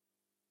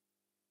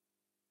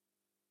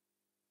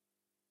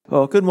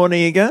Well, good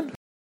morning again.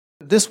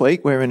 This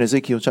week we're in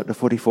Ezekiel chapter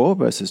 44,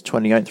 verses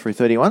 28 through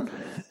 31,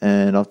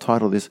 and I've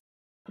titled this,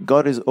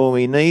 God is all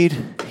we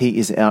need, He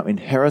is our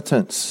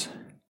inheritance.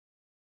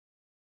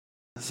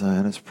 So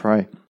let's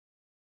pray.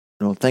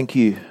 Lord, thank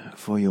you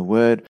for your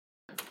word.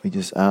 We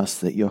just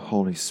ask that your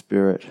Holy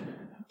Spirit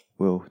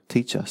will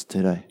teach us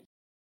today.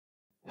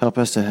 Help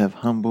us to have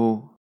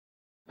humble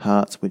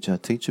hearts which are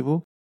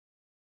teachable,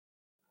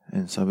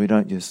 and so we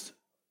don't just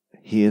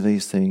hear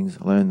these things,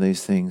 learn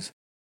these things,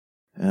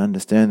 and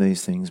understand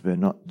these things, but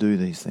not do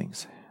these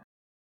things.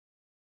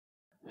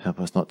 Help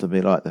us not to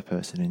be like the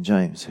person in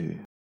James who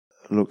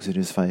looks at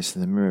his face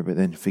in the mirror, but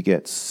then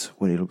forgets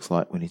what he looks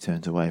like when he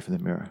turns away from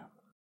the mirror.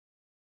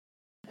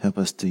 Help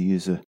us to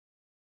use a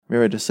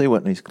mirror to see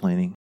what needs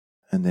cleaning,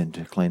 and then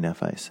to clean our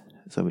face.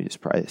 So we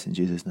just pray this in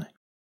Jesus' name.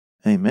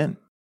 Amen.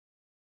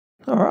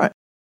 All right.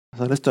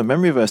 So let's do a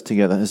memory verse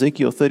together.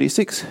 Ezekiel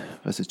 36,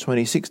 verses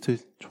 26 to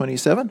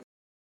 27.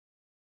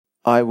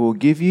 I will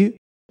give you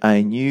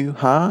a new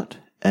heart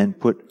and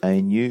put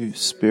a new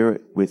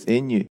spirit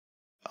within you.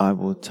 I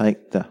will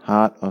take the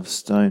heart of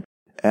stone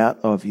out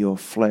of your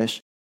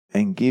flesh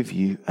and give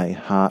you a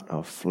heart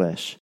of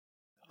flesh.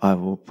 I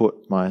will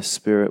put my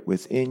spirit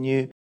within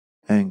you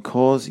and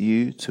cause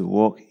you to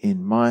walk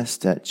in my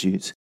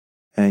statutes,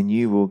 and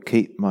you will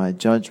keep my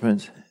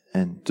judgments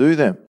and do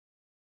them.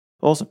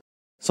 Awesome.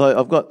 So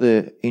I've got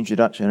the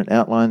introduction and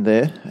outline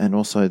there, and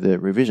also the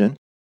revision.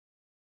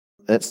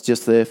 That's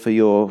just there for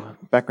your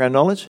background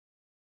knowledge,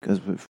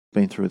 because we've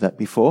been through that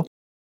before.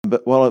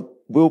 But what I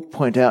will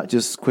point out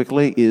just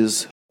quickly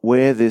is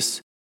where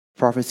this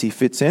prophecy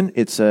fits in.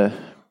 It's a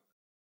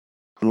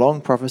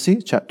long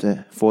prophecy,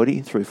 chapter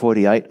 40 through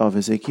 48 of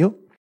Ezekiel,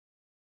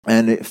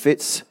 and it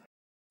fits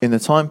in the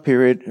time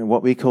period in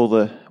what we call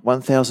the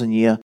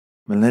 1,000-year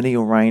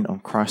millennial reign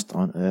of Christ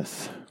on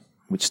earth,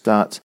 which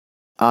starts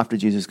after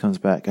Jesus comes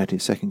back at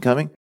his second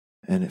coming,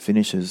 and it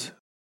finishes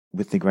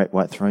with the great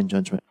white throne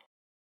judgment.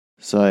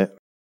 So,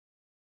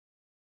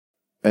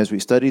 as we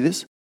study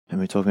this, and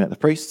we're talking about the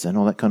priests and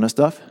all that kind of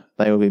stuff,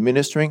 they will be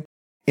ministering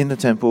in the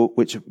temple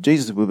which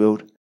Jesus will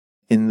build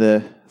in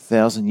the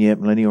 1,000-year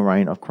millennial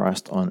reign of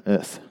Christ on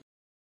earth.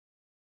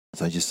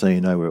 So just so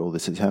you know where all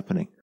this is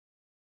happening.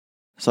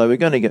 So we're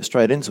going to get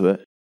straight into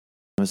it.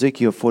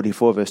 Ezekiel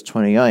 44 verse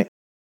 28.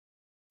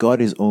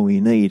 God is all we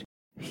need.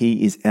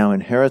 He is our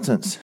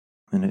inheritance.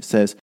 And it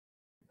says,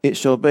 it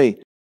shall be,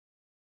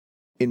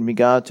 in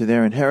regard to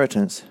their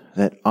inheritance,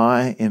 that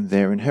I am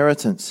their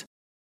inheritance.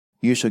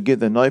 You shall give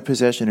them no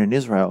possession in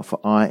Israel, for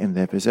I am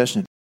their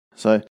possession.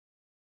 So,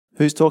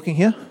 who's talking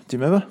here? Do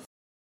you remember?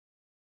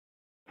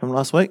 From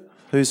last week?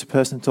 Who's the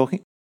person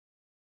talking?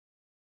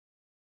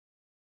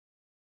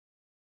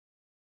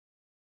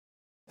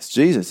 It's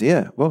Jesus,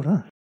 yeah, well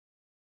done.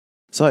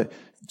 So,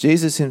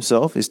 Jesus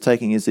himself is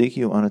taking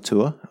Ezekiel on a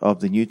tour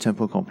of the new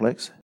temple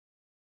complex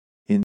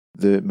in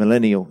the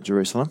millennial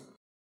Jerusalem.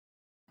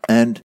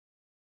 And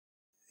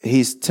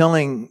he's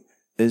telling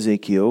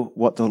Ezekiel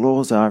what the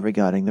laws are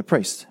regarding the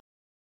priests.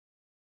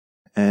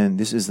 And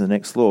this is the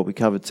next law. We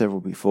covered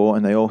several before,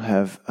 and they all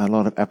have a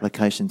lot of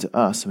application to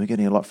us, and we're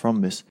getting a lot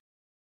from this.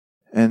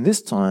 And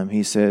this time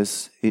he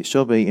says, it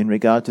shall be in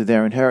regard to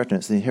their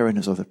inheritance, the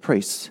inheritance of the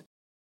priests,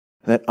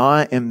 that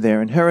I am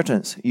their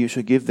inheritance. You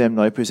shall give them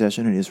no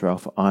possession in Israel,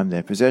 for I am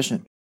their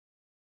possession.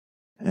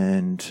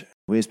 And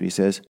Weisby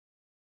says,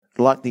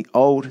 like the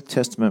Old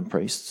Testament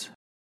priests,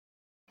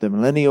 the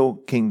millennial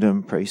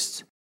kingdom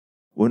priests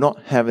will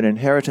not have an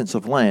inheritance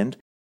of land,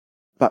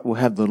 but will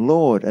have the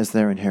Lord as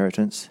their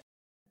inheritance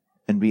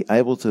and be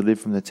able to live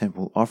from the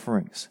temple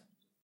offerings.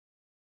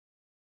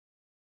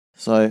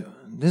 So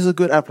there's a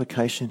good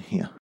application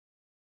here.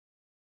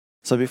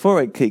 So before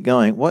I keep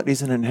going, what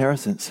is an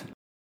inheritance?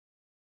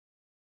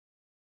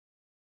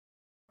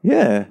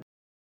 Yeah.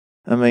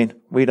 I mean,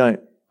 we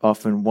don't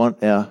often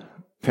want our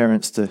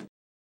parents to,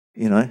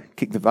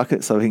 kick the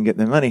bucket so we can get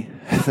their money.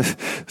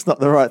 It's not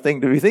the right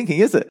thing to be thinking,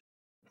 is it?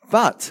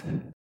 But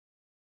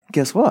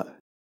guess what?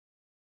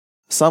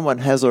 Someone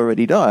has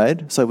already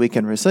died so we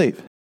can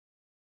receive.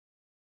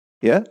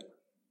 Yeah?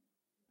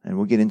 And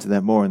we'll get into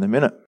that more in a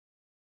minute.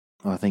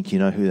 I think you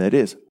know who that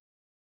is.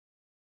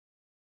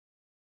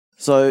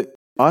 So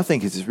I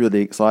think it's really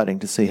exciting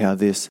to see how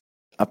this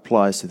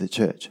applies to the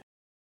church.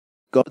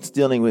 God's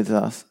dealing with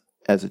us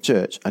as a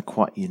church are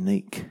quite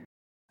unique.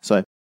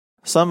 So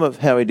some of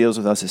how he deals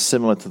with us is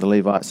similar to the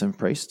Levites and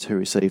priests who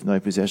receive no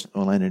possession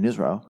or land in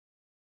Israel.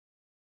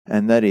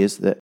 And that is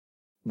that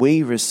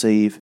we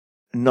receive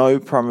no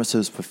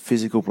promises for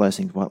physical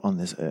blessings while on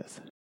this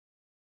earth.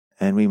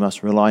 And we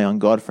must rely on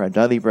God for our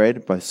daily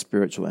bread, both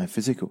spiritual and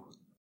physical.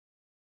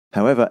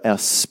 However, our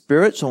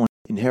spiritual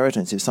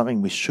inheritance is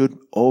something we should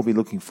all be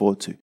looking forward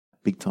to,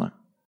 big time.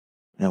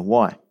 Now,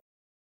 why?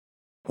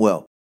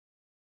 Well,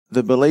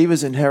 the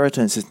believer's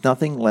inheritance is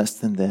nothing less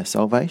than their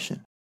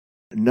salvation.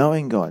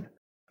 Knowing God,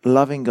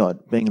 loving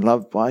God, being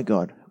loved by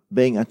God,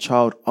 being a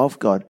child of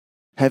God,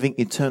 having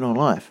eternal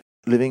life,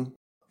 living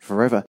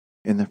forever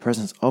in the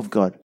presence of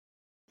God,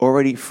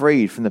 already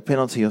freed from the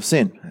penalty of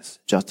sin, that's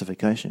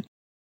justification,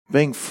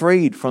 being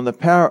freed from the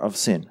power of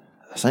sin,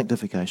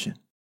 sanctification.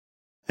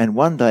 And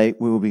one day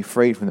we will be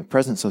freed from the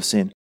presence of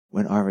sin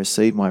when I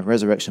receive my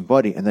resurrection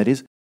body, and that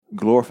is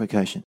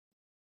glorification.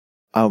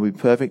 I will be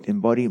perfect in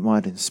body,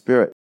 mind, and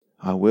spirit.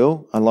 I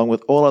will, along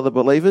with all other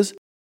believers,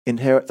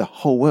 inherit the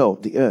whole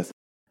world, the earth,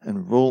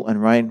 and rule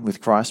and reign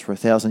with Christ for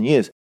 1,000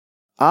 years.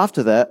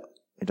 After that,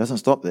 it doesn't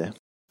stop there.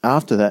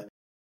 After that,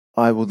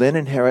 I will then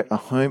inherit a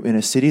home in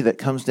a city that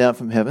comes down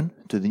from heaven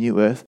to the new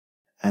earth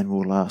and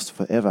will last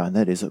forever. And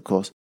that is, of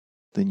course,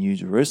 the New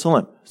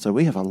Jerusalem. So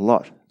we have a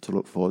lot to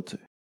look forward to.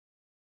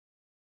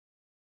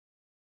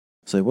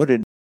 So what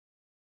did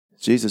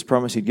Jesus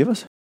promise he'd give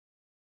us?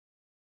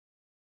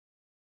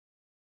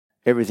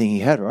 Everything he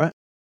had, right?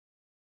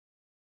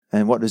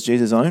 And what does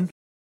Jesus own?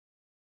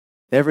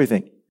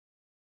 Everything.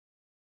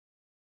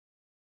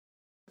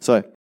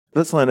 So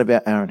let's learn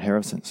about our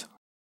inheritance.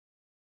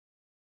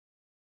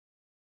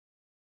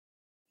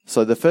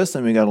 So the first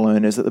thing we're going to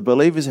learn is that the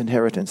believer's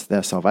inheritance,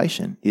 their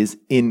salvation, is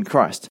in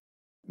Christ,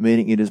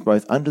 meaning it is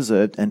both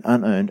undeserved and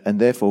unearned, and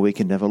therefore we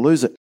can never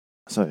lose it.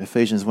 So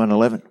Ephesians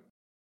 1:11.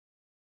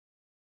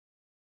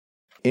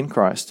 In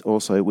Christ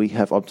also we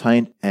have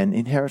obtained an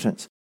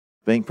inheritance,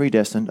 being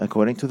predestined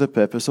according to the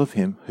purpose of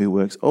him who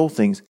works all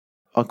things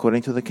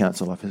according to the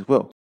counsel of his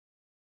will.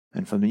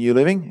 And from the New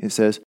Living it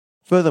says,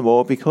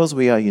 furthermore, because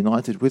we are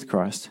united with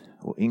Christ,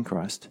 or in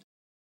Christ,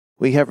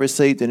 we have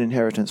received an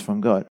inheritance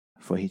from God,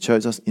 for he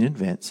chose us in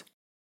advance,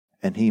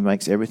 and he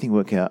makes everything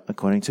work out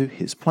according to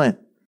his plan.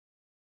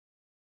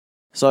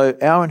 So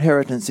our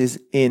inheritance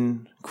is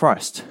in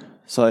Christ.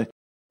 So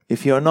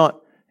if you're not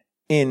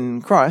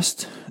in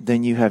Christ,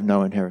 then you have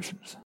no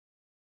inheritance.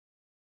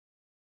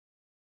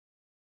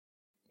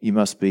 You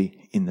must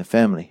be in the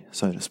family,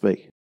 so to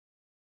speak.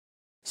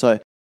 So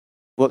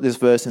what this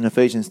verse in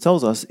Ephesians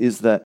tells us is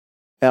that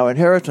our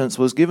inheritance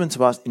was given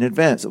to us in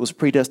advance. It was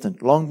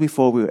predestined long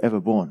before we were ever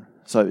born.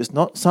 So it's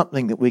not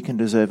something that we can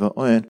deserve or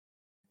earn.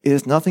 It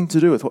has nothing to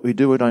do with what we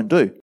do or don't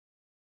do.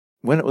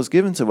 When it was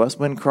given to us,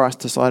 when Christ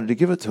decided to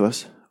give it to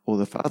us, or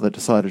the Father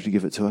decided to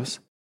give it to us,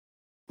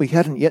 we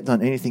hadn't yet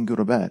done anything good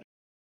or bad.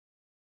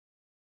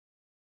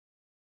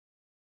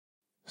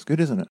 It's good,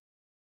 isn't it?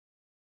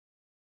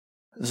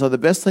 So the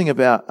best thing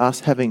about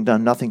us having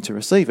done nothing to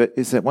receive it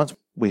is that once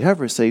we have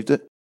received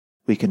it,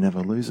 we can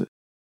never lose it.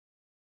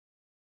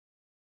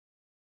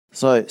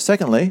 So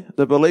secondly,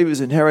 the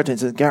believer's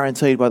inheritance is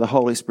guaranteed by the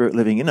Holy Spirit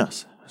living in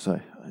us. So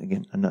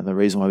again, another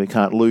reason why we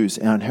can't lose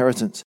our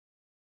inheritance.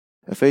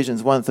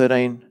 Ephesians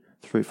 1:13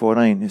 through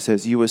 14, it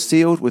says, you were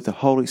sealed with the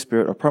Holy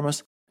Spirit of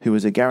promise, who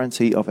is a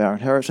guarantee of our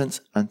inheritance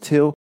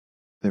until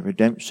the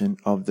redemption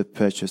of the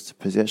purchased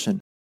possession,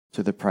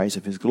 to the praise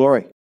of his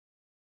glory.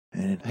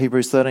 And in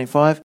Hebrews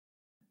 13:5,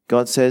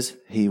 God says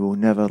he will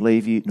never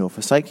leave you nor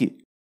forsake you.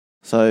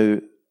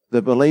 So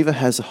the believer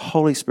has the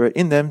Holy Spirit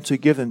in them to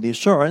give them the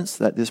assurance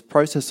that this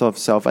process of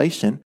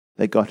salvation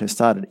that God has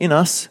started in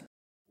us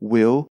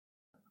will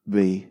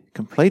be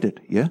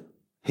completed. Yeah?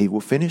 He will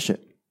finish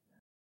it.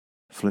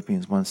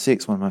 Philippians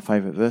 1:6, one of my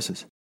favourite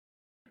verses.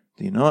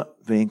 Do you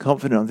not, being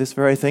confident of this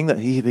very thing, that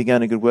he who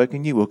began a good work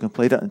in you will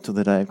complete it until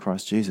the day of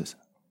Christ Jesus.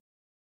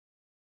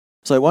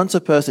 So once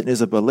a person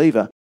is a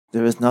believer,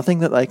 there is nothing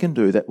that they can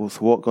do that will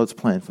thwart God's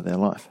plan for their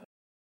life.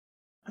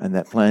 And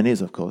that plan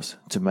is, of course,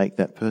 to make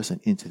that person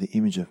into the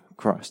image of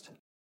Christ.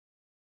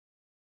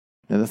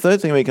 Now, the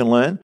third thing we can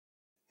learn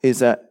is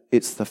that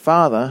it's the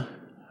Father,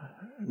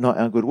 not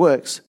our good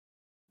works,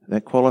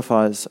 that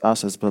qualifies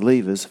us as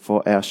believers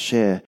for our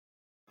share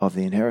of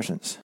the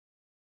inheritance.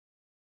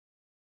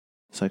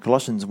 So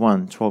Colossians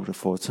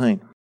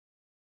 1:12-14.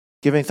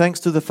 Giving thanks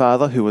to the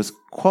Father who has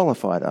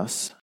qualified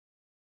us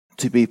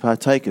to be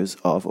partakers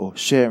of, or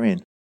share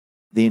in,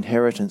 the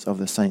inheritance of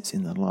the saints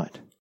in the light.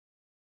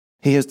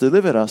 He has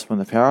delivered us from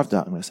the power of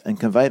darkness and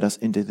conveyed us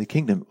into the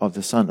kingdom of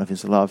the Son of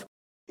his love,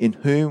 in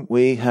whom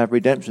we have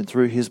redemption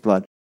through his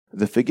blood,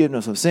 the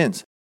forgiveness of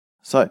sins.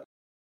 So,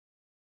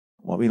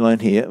 what we learn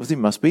here is we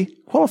must be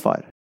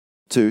qualified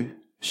to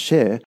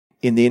share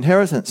in the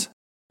inheritance.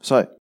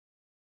 So,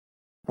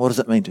 what does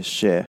it mean to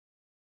share?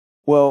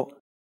 Well,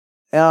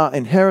 our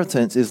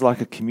inheritance is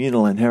like a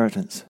communal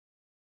inheritance.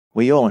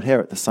 We all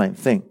inherit the same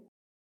thing.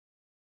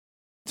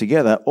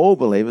 Together, all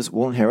believers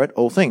will inherit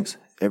all things.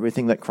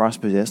 Everything that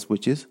Christ possessed,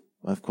 which is,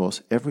 of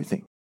course,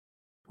 everything,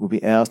 will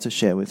be ours to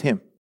share with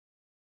him.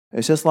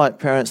 It's just like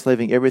parents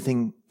leaving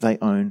everything they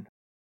own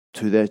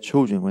to their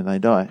children when they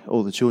die.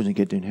 All the children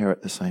get to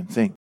inherit the same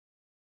thing.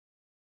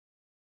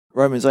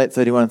 Romans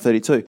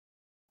 8:31-32.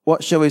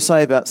 What shall we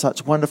say about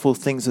such wonderful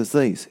things as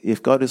these?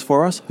 If God is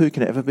for us, who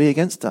can ever be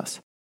against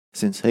us?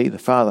 Since he, the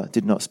Father,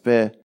 did not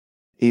spare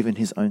even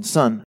his own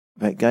Son,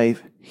 but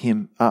gave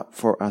him up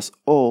for us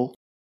all,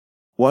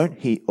 won't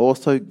he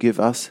also give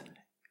us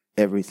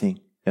everything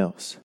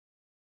else?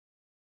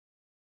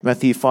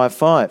 Matthew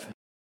 5:5.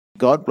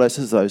 God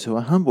blesses those who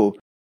are humble,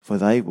 for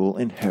they will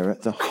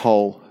inherit the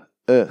whole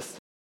earth.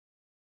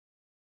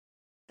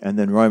 And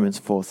then Romans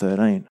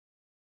 4:13.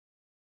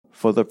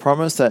 For the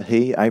promise that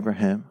he,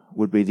 Abraham,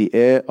 would be the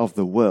heir of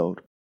the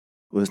world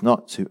was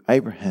not to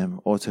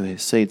Abraham or to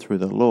his seed through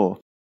the law,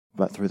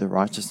 but through the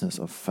righteousness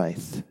of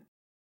faith.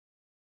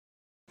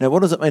 Now,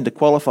 what does it mean to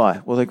qualify?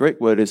 Well, the Greek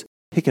word is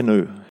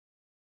hikanu,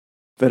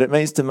 but it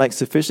means to make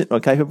sufficient or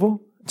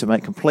capable, to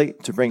make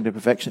complete, to bring to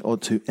perfection, or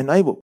to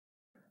enable.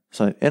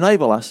 So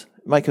enable us,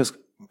 make us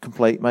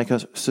complete, make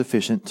us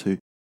sufficient to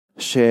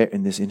share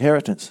in this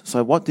inheritance.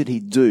 So what did he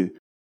do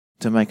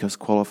to make us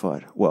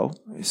qualified? Well,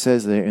 it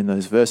says there in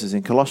those verses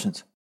in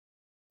Colossians,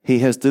 he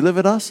has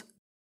delivered us,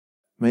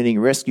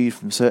 meaning rescued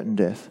from certain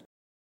death,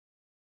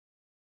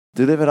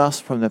 delivered us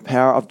from the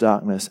power of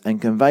darkness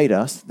and conveyed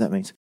us, that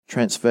means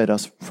transferred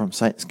us from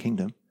Satan's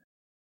kingdom,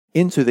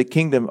 into the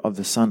kingdom of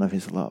the Son of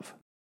his love.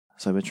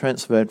 So we're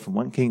transferred from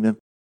one kingdom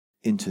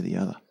into the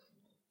other.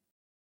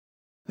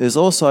 There's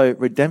also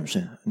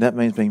redemption, and that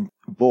means being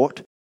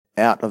bought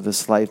out of the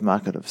slave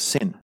market of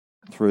sin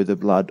through the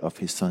blood of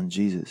his Son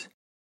Jesus.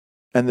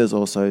 And there's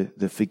also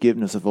the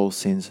forgiveness of all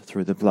sins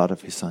through the blood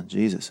of his Son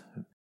Jesus.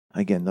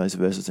 Again, those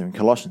verses are in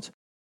Colossians.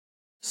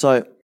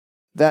 So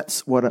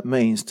that's what it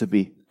means to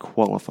be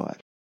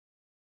qualified.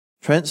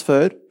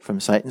 Transferred from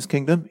Satan's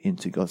kingdom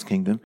into God's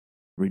kingdom,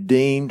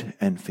 redeemed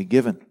and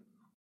forgiven.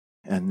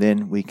 And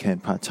then we can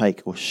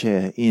partake or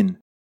share in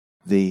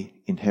the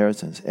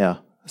inheritance,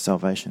 our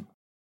salvation.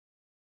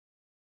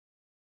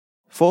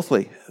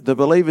 Fourthly, the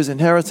believer's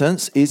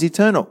inheritance is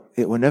eternal.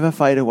 It will never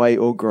fade away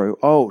or grow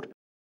old.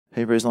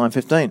 Hebrews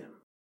 9:15.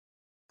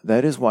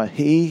 That is why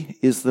he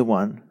is the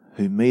one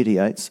who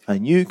mediates a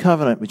new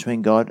covenant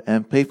between God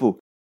and people,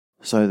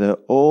 so that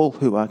all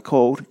who are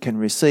called can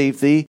receive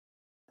the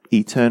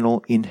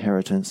eternal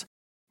inheritance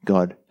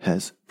God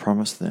has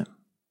promised them.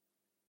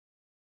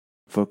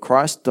 For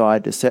Christ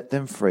died to set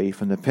them free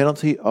from the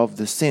penalty of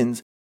the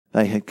sins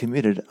they had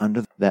committed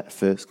under that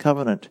first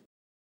covenant.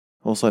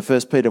 Also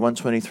 1 Peter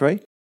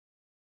 1:23.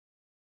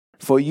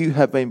 For you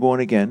have been born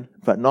again,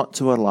 but not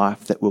to a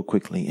life that will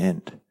quickly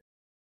end.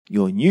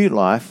 Your new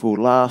life will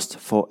last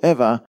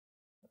forever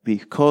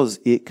because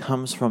it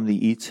comes from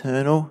the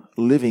eternal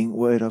living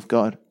Word of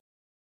God.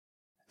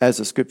 As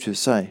the scriptures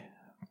say,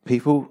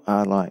 people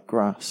are like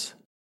grass.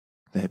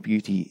 Their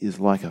beauty is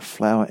like a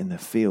flower in the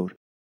field.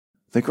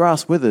 The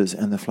grass withers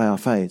and the flower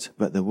fades,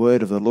 but the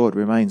word of the Lord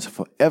remains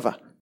forever.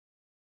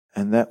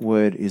 And that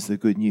word is the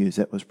good news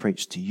that was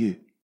preached to you.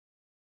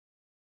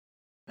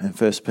 And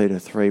 1 Peter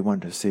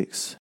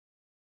 3:1-6.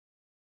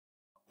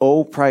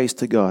 All praise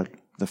to God,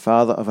 the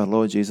Father of our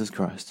Lord Jesus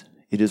Christ.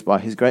 It is by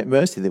his great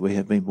mercy that we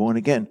have been born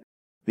again,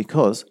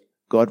 because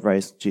God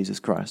raised Jesus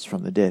Christ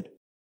from the dead.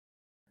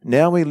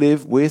 Now we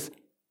live with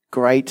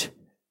great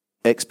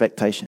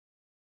expectation.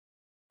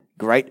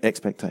 Great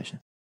expectation.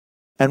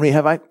 And we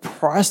have a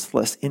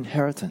priceless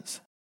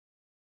inheritance.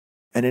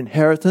 An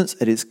inheritance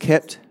that is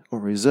kept or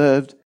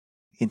reserved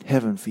in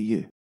heaven for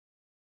you.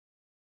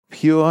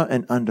 Pure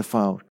and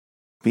undefiled,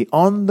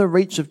 beyond the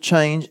reach of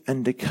change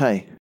and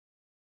decay.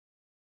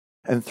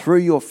 And through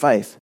your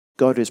faith,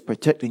 God is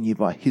protecting you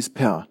by his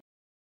power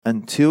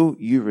until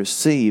you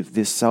receive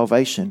this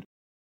salvation,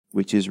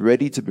 which is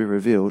ready to be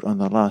revealed on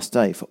the last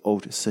day for all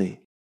to see.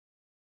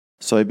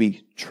 So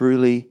be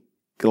truly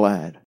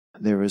glad.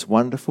 There is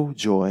wonderful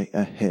joy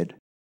ahead,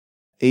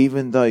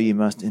 even though you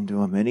must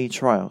endure many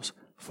trials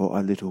for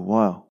a little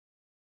while.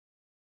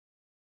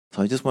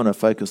 So I just want to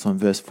focus on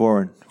verse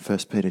 4 in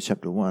 1 Peter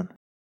chapter 1.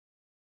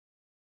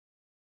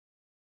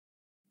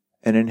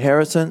 An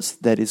inheritance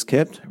that is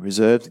kept,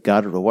 reserved,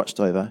 guarded or watched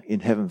over in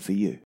heaven for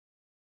you.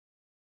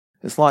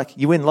 It's like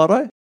you win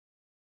lotto,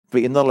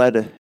 but you're not allowed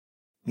to,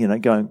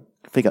 go and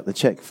pick up the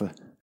check for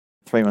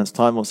 3 months'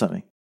 time or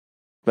something.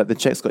 But the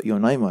check's got your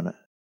name on it,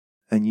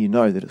 and you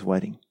know that it's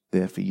waiting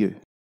there for you.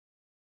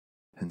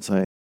 And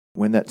so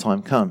when that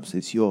time comes,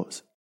 it's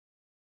yours.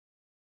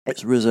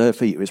 It's reserved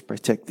for you, it's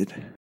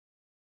protected.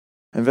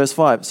 And verse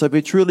 5, so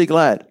be truly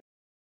glad.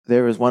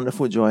 There is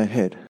wonderful joy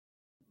ahead.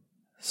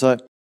 So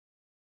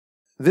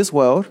this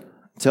world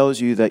tells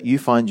you that you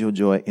find your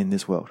joy in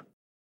this world.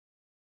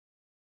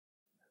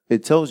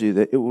 It tells you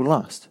that it will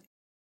last.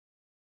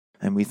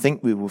 And we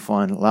think we will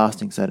find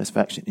lasting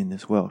satisfaction in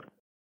this world.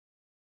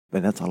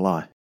 But that's a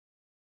lie.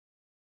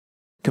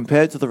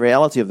 Compared to the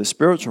reality of the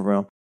spiritual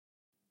realm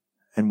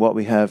and what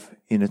we have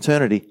in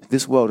eternity,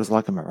 this world is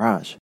like a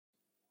mirage.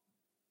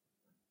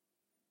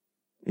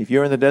 If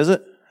you're in the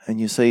desert and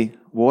you see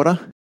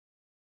water,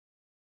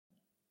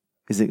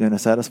 is it going to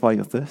satisfy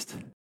your thirst?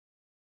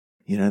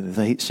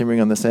 The heat shimmering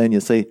on the sand,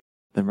 you see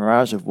the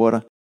mirage of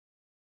water.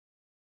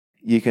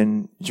 You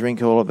can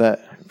drink all of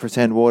that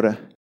pretend water,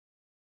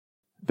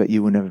 but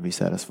you will never be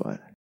satisfied.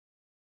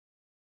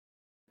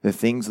 The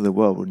things of the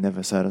world will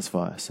never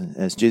satisfy us. And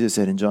as Jesus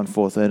said in John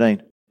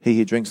 4:13, he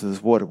who drinks of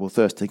this water will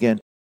thirst again,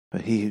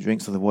 but he who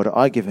drinks of the water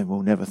I give him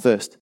will never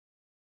thirst.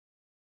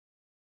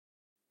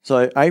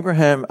 So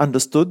Abraham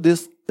understood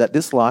that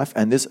this life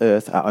and this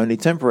earth are only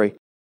temporary.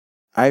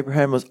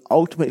 Abraham was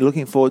ultimately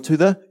looking forward to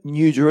the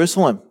New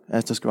Jerusalem,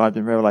 as described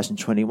in Revelation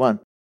 21,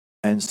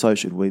 and so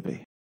should we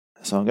be.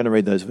 So I'm going to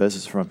read those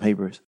verses from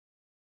Hebrews.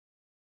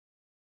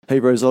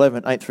 Hebrews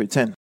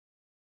 11:8-10.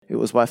 It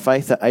was by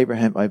faith that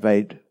Abraham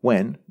obeyed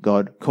when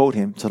God called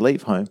him to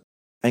leave home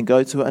and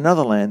go to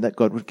another land that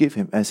God would give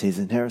him as his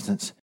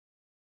inheritance.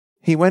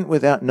 He went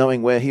without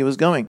knowing where he was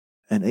going,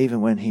 And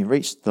even when he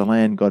reached the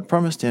land God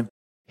promised him,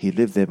 he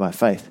lived there by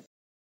faith.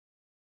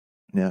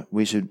 Now,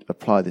 we should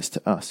apply this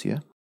to us, yeah?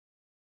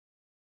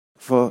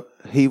 For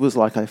he was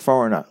like a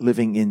foreigner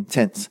living in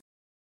tents.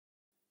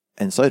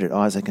 And so did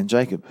Isaac and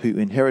Jacob, who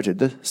inherited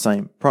the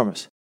same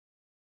promise.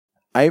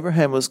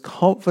 Abraham was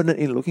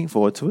confidently looking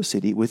forward to a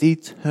city with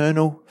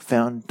eternal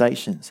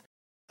foundations,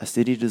 a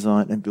city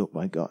designed and built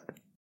by God.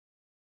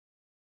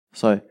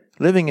 So,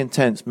 living in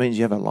tents means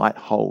you have a light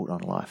hold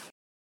on life.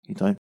 You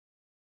don't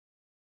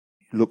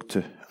look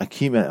to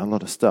accumulate a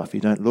lot of stuff.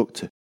 You don't look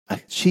to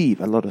achieve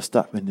a lot of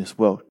stuff in this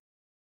world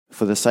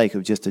for the sake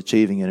of just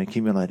achieving and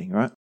accumulating,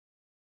 right?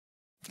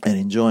 And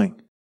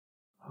enjoying.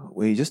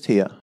 We're just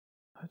here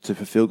to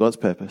fulfill God's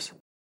purpose.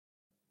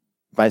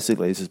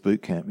 Basically, this is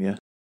boot camp, yeah?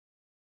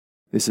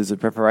 This is a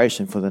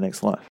preparation for the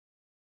next life.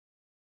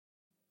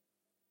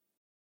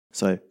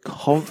 So,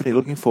 confidently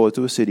looking forward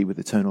to a city with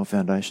eternal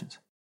foundations.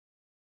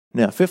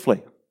 Now,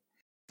 fifthly,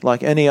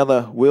 like any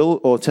other will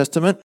or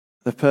testament,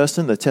 the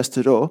person, the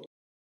testator,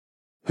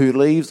 who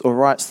leaves or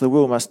writes the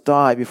will must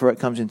die before it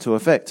comes into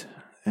effect.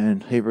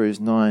 And Hebrews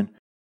 9,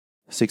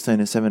 16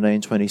 and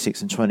 17,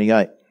 26 and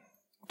 28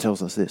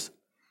 tells us this.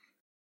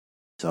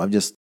 So I've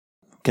just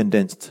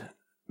condensed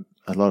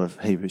a lot of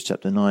Hebrews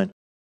chapter 9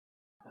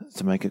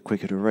 to make it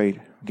quicker to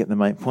read, get the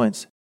main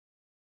points.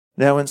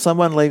 Now, when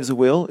someone leaves a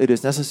will, it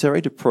is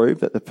necessary to prove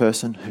that the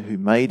person who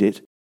made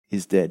it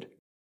is dead.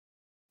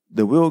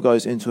 The will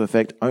goes into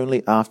effect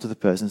only after the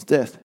person's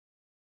death.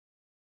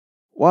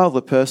 While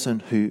the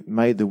person who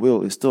made the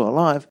will is still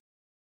alive,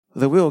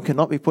 the will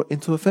cannot be put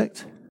into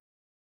effect.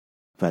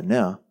 But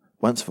now,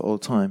 once for all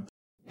time,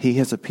 he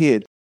has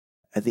appeared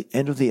at the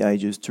end of the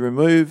ages to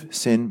remove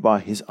sin by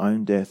his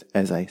own death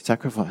as a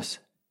sacrifice.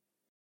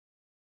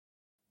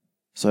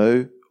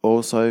 So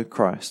also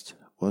Christ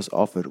was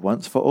offered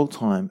once for all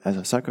time as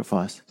a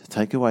sacrifice to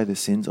take away the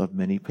sins of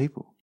many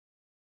people.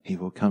 He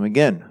will come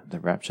again, the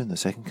rapture, the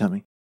second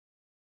coming,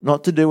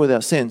 not to deal with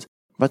our sins,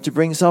 but to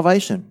bring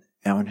salvation,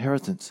 our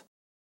inheritance,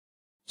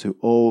 to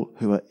all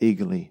who are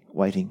eagerly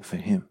waiting for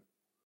him.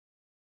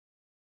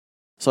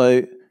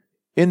 So,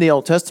 in the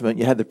Old Testament,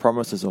 you had the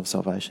promises of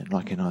salvation,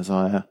 like in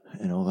Isaiah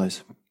and all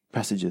those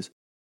passages,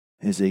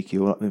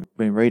 Ezekiel, like we've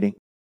been reading.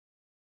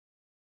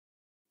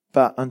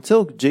 But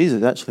until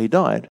Jesus actually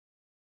died,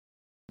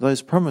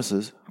 those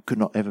promises could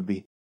not ever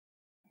be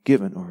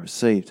given or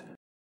received.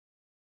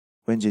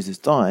 When Jesus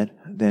died,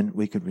 then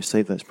we could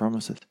receive those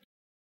promises.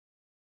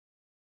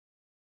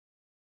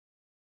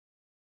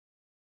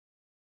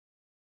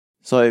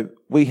 So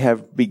we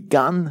have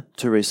begun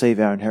to receive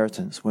our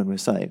inheritance when we're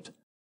saved,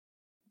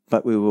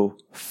 but we will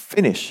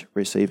finish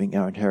receiving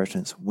our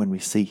inheritance when we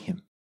see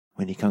him,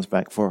 when he comes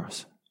back for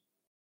us,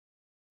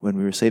 when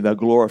we receive our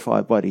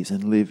glorified bodies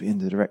and live in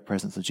the direct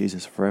presence of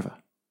Jesus forever.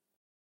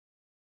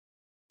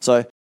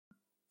 So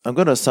I've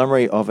got a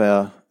summary of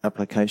our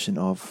application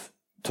of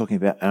talking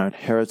about our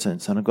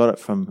inheritance, and I got it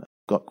from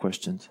Got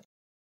Questions.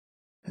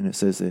 And it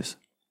says this: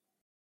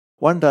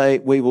 one day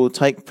we will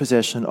take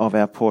possession of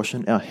our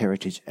portion, our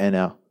heritage, and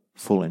our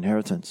full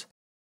inheritance.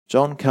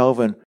 John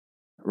Calvin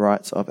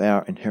writes of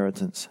our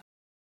inheritance: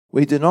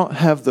 we do not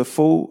have the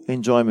full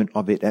enjoyment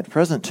of it at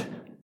present.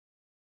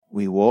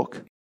 We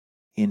walk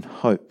in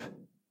hope.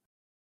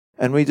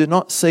 And we do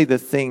not see the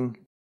thing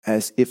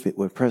as if it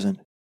were present,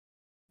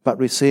 but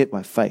we see it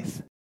by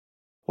faith.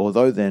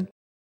 Although then,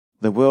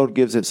 the world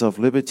gives itself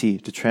liberty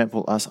to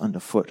trample us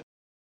underfoot,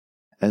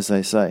 as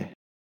they say.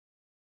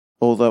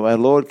 Although our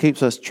Lord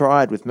keeps us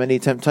tried with many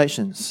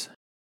temptations,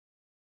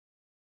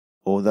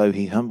 although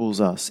he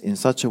humbles us in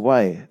such a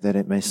way that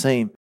it may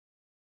seem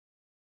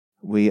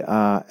we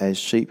are as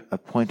sheep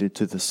appointed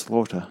to the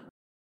slaughter,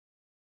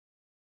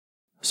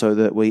 so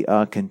that we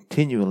are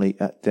continually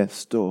at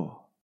death's door.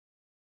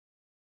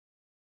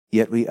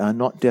 Yet we are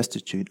not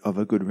destitute of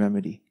a good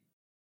remedy.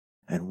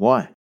 And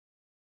why?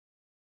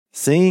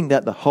 Seeing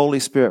that the Holy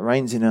Spirit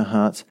reigns in our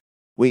hearts,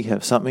 we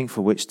have something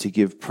for which to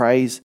give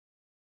praise,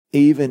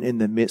 even in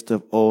the midst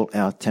of all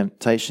our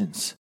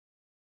temptations.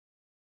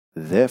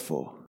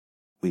 Therefore,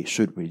 we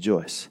should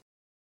rejoice,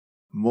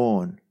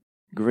 mourn,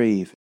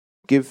 grieve,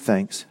 give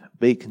thanks,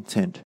 be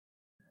content,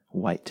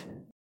 wait.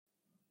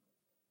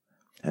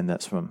 And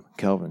that's from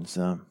Calvin's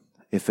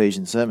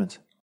Ephesians sermons.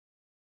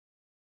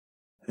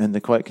 And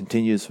the quote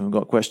continues from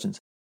Got Questions: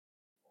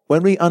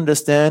 when we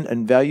understand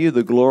and value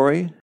the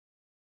glory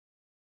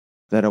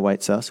that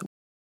awaits us,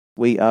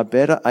 we are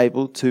better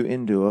able to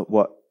endure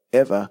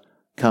whatever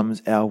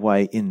comes our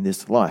way in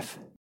this life.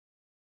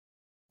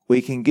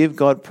 We can give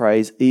God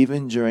praise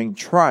even during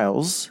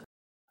trials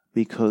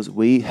because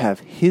we have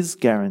his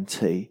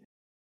guarantee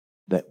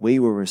that we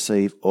will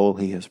receive all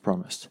he has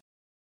promised.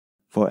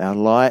 For our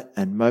light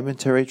and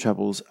momentary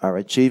troubles are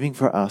achieving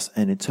for us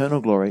an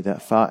eternal glory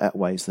that far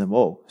outweighs them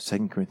all.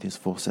 2 Corinthians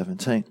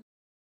 4:17.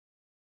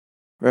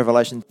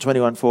 Revelation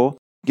 21:4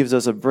 gives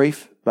us a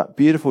brief but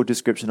beautiful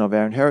description of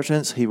our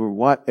inheritance. He will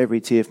wipe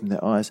every tear from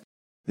their eyes.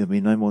 There will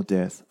be no more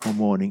death, or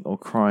mourning, or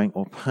crying,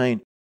 or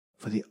pain,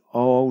 for the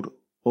old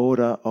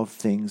order of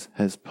things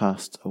has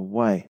passed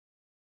away.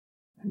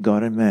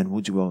 God and man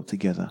will dwell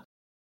together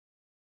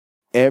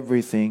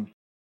everything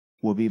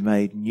will be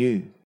made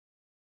new.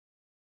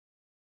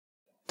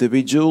 The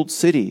bejeweled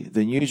city,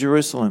 the New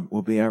Jerusalem,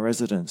 will be our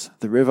residence.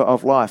 The river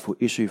of life will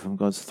issue from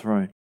God's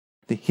throne.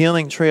 The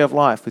healing tree of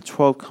life with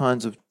 12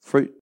 kinds of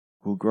fruit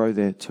will grow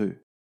there too.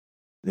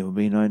 There will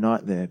be no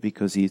night there,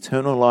 because the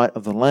eternal light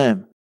of the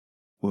Lamb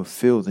will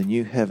fill the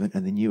new heaven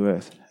and the new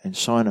earth and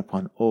shine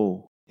upon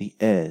all the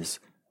heirs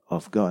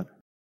of God.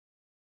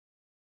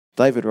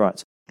 David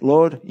writes,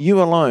 Lord,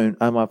 you alone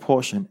are my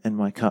portion and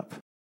my cup.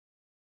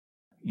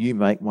 You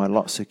make my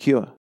lot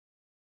secure.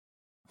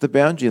 The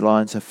boundary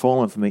lines have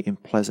fallen for me in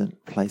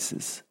pleasant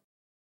places.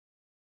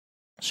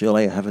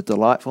 Surely I have a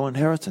delightful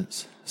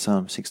inheritance.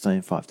 Psalm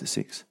 16,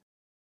 5-6.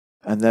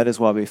 And that is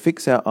why we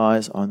fix our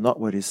eyes on not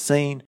what is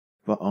seen,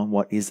 but on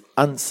what is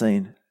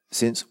unseen,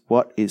 since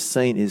what is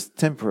seen is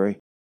temporary,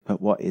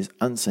 but what is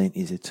unseen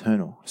is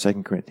eternal.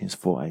 2 Corinthians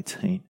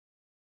 4:18.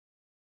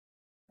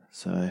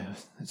 So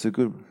it's a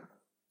good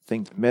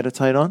thing to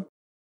meditate on,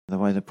 the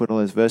way they put all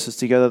those verses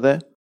together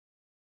there.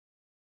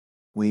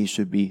 We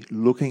should be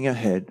looking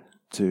ahead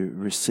to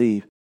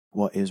receive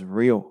what is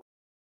real,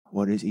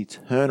 what is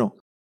eternal,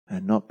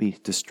 and not be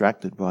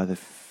distracted by the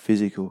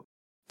physical,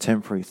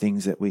 temporary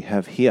things that we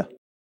have here.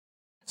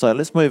 So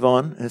let's move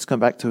on. Let's come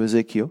back to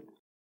Ezekiel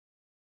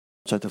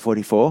chapter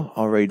 44.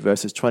 I'll read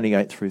verses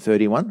 28 through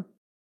 31.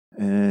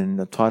 And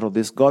I've titled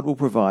this, God will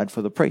provide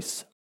for the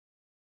priests.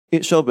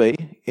 It shall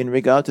be, in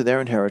regard to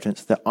their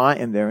inheritance, that I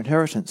am their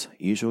inheritance.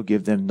 You shall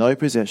give them no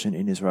possession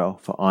in Israel,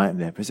 for I am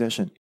their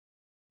possession.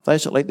 They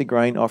shall eat the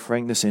grain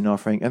offering, the sin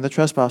offering, and the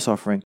trespass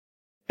offering.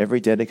 Every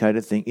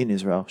dedicated thing in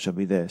Israel shall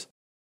be theirs.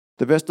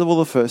 The best of all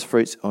the first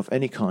fruits of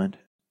any kind,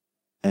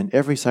 and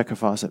every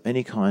sacrifice of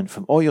any kind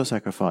from all your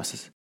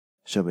sacrifices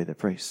shall be the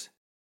priest's.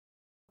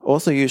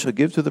 Also you shall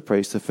give to the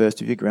priest the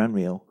first of your ground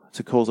meal,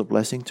 to cause a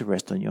blessing to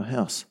rest on your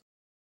house.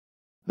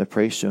 The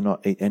priest shall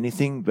not eat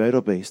anything, bird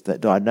or beast,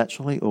 that died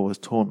naturally or was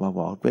torn by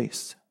wild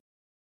beasts.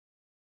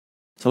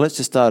 So let's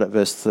just start at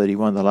verse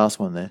 31, the last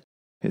one there.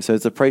 It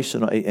says, the priest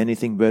shall not eat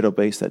anything, bird or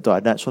beast, that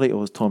died naturally or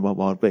was torn by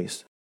wild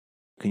beasts.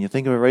 Can you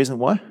think of a reason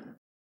why?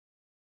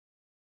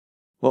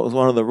 What was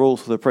one of the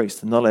rules for the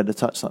priest? They're not allowed to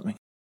touch something.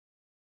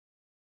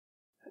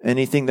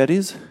 Anything that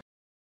is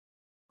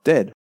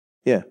dead.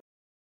 Yeah.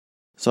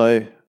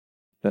 So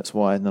that's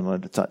why they're not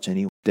allowed to touch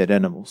any dead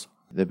animals.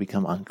 They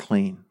become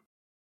unclean.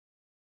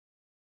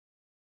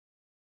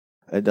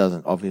 It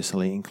doesn't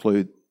obviously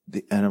include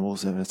the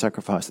animals that are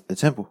sacrificed at the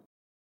temple.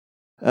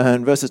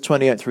 And verses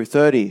 28 through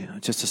 30,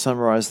 just to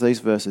summarize these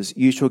verses,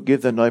 you shall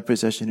give them no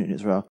possession in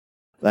Israel.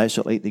 They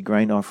shall eat the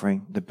grain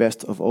offering, the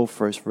best of all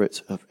first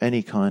fruits of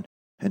any kind,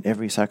 and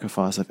every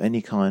sacrifice of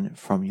any kind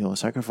from your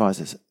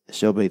sacrifices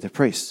shall be the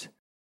priest's.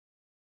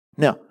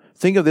 Now,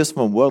 think of this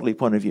from a worldly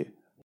point of view,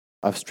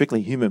 a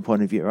strictly human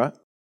point of view, right?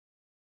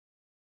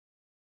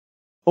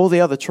 All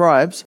the other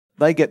tribes,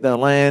 they get their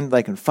land,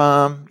 they can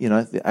farm,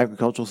 the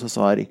agricultural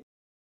society.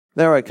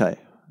 They're okay.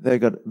 They've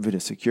got a bit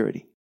of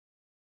security.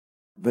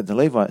 But the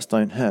Levites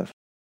don't have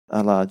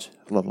a lot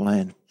of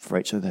land for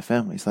each of their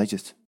families. They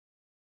just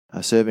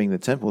are serving the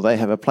temple. They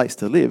have a place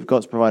to live.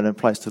 God's provided a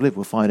place to live.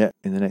 We'll find out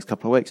in the next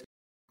couple of weeks.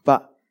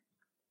 But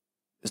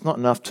it's not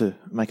enough to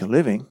make a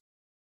living.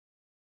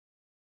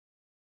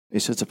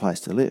 It's just a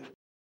place to live.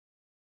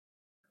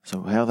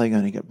 So how are they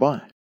going to get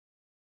by?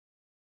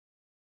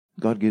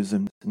 God gives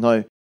them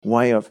no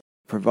way of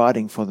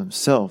providing for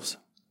themselves.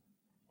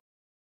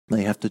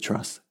 They have to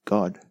trust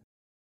God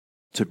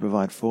to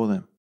provide for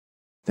them.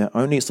 Their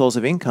only source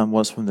of income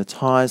was from the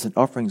tithes and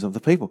offerings of the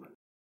people.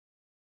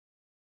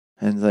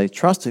 And they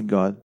trusted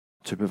God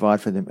to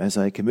provide for them as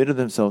they committed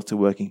themselves to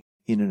working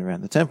in and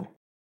around the temple.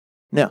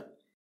 Now,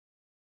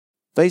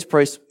 these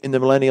priests in the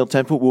millennial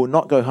temple will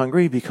not go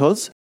hungry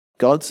because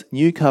God's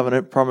new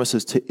covenant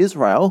promises to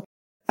Israel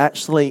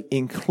actually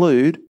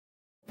include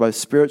both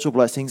spiritual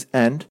blessings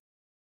and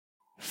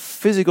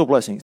physical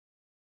blessings.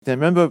 Now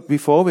remember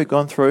before we've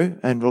gone through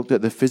and looked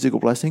at the physical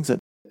blessings that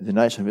the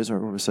nation of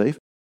Israel will receive.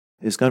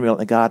 It's going to be like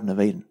the Garden of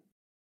Eden.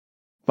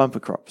 Bumper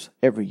crops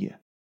every year.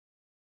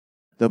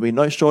 There'll be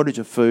no shortage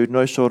of food,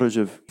 no shortage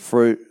of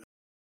fruit.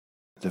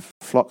 The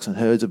flocks and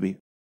herds will be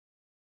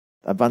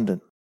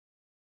abundant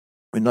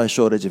with no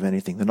shortage of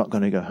anything. They're not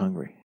going to go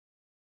hungry.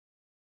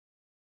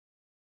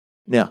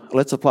 Now,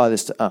 let's apply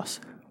this to us.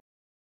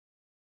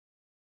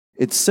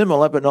 It's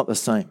similar but not the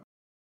same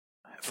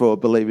for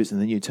believers in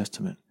the New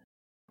Testament.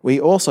 We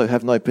also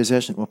have no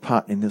possession or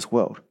part in this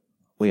world.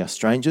 We are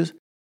strangers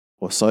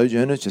or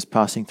sojourners just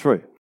passing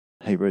through.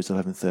 Hebrews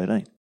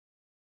 11:13.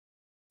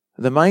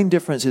 The main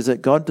difference is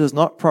that God does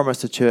not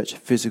promise the church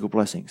physical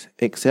blessings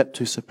except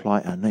to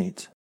supply our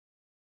needs.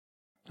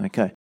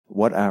 Okay,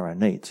 what are our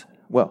needs?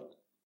 Well,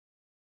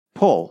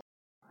 Paul,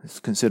 let's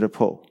consider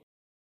Paul.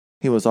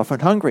 He was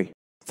often hungry,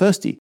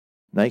 thirsty,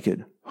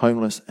 naked,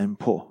 homeless, and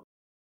poor.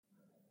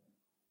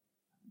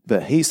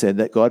 But he said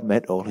that God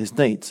met all his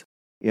needs.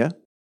 Yeah?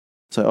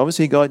 So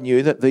obviously God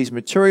knew that these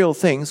material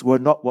things were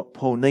not what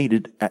Paul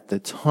needed at the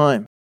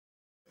time.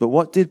 But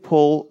what did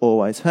Paul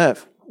always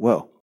have?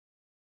 Well,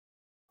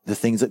 the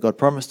things that God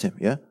promised him,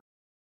 yeah?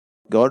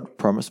 God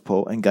promised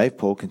Paul and gave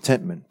Paul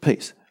contentment,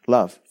 peace,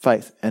 love,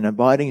 faith, and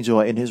abiding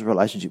joy in his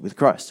relationship with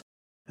Christ.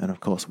 And of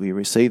course, we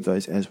receive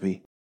those as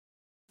we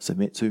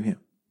submit to him.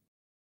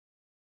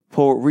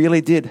 Paul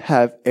really did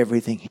have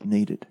everything he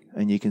needed.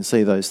 And you can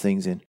see those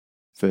things in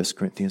 1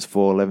 Corinthians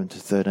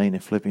 4:11-13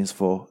 and Philippians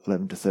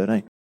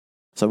 4:11-13.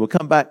 So we'll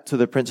come back to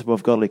the principle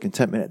of godly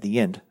contentment at the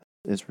end.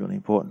 It's really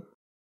important.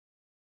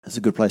 It's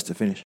a good place to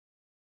finish.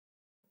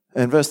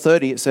 In verse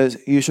 30 it says,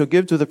 "You shall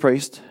give to the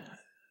priest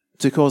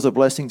to cause a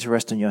blessing to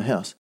rest in your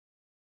house."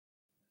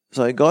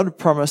 So God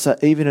promised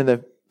that even in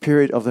the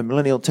period of the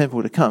millennial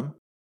temple to come,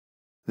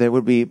 there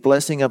would be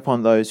blessing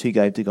upon those who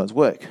gave to God's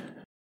work.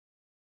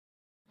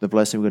 The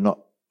blessing would not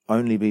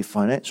only be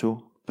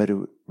financial, but it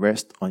would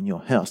rest on your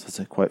house. That's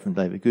a quote from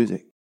David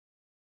Guzik.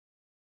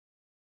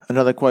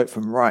 Another quote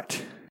from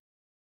Wright.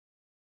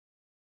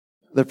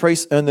 "The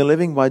priests earn their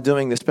living by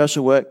doing the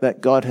special work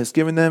that God has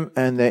given them,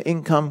 and their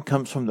income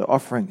comes from the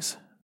offerings.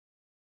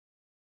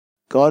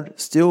 God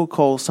still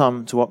calls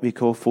some to what we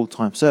call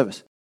full-time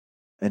service,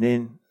 and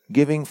in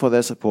giving for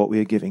their support, we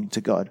are giving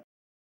to God,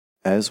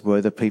 as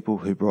were the people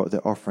who brought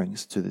their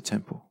offerings to the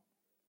temple."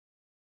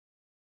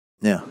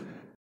 Now,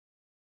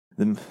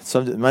 the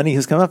subject of money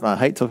has come up. I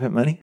hate talking about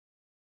money.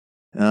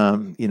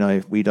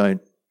 We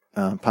don't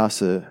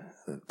pass a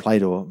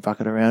plate or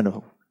bucket around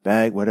or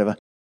bag, whatever.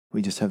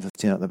 We just have the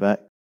tin at the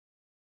back.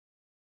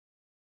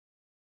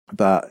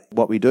 But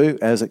what we do,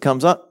 as it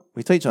comes up,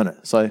 we teach on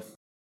it. So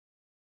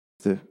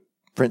the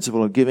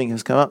principle of giving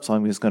has come up, so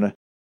I'm just going to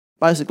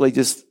basically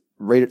just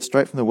read it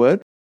straight from the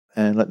Word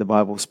and let the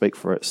Bible speak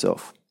for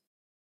itself.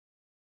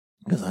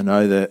 Because I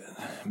know that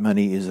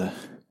money is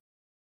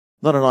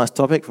not a nice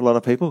topic for a lot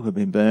of people who've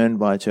been burned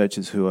by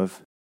churches who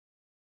have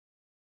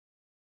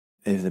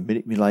either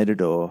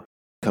manipulated or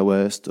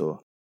coerced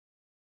or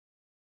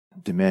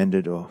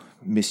demanded or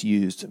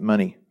misused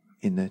money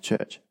in their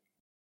church.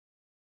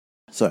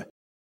 So,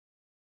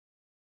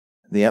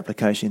 the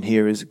application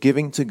here is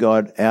giving to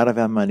God out of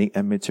our money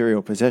and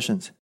material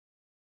possessions.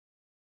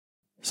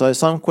 So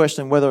some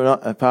question whether or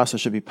not a pastor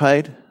should be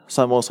paid.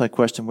 Some also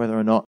question whether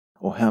or not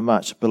or how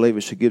much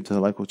believers should give to the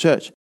local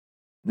church.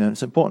 Now,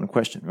 it's an important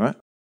question, right?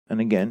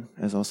 And again,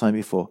 as I was saying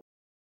before,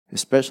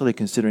 especially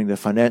considering the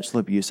financial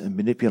abuse and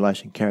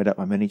manipulation carried out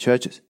by many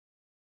churches.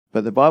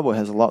 But the Bible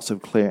has lots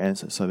of clear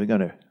answers, so we're going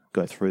to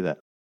go through that.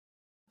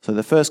 So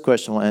the first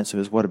question we'll answer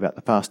is, what about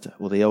the pastor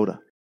or the elder?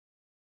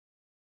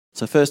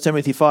 So 1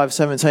 Timothy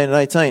 5:17 and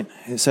 18,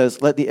 it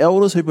says, "Let the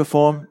elders who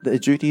perform the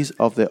duties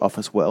of their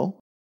office well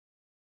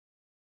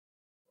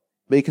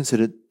be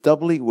considered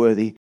doubly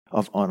worthy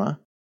of honour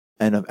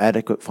and of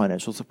adequate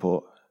financial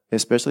support,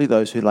 especially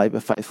those who labour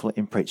faithfully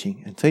in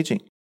preaching and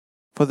teaching.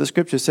 For the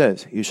scripture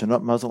says, 'You shall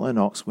not muzzle an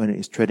ox when it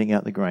is treading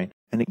out the grain.'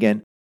 And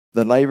again,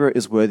 'The labourer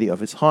is worthy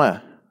of its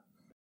hire.'"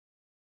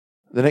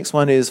 The next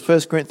one is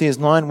 1 Corinthians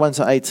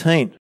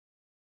 9:1-18.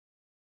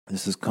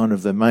 This is kind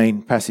of the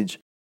main passage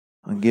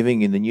on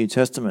giving in the New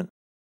Testament.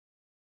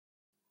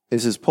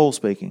 This is Paul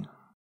speaking.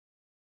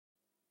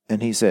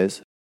 And he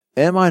says,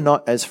 "Am I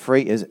not as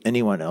free as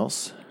anyone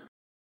else?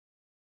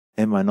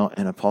 Am I not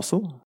an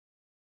apostle?"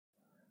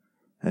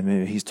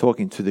 And he's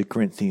talking to the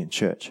Corinthian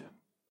church.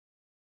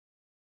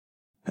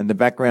 And the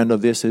background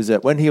of this is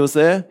that when he was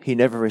there, he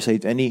never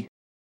received any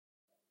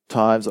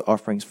tithes or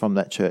offerings from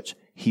that church.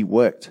 He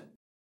worked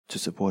to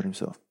support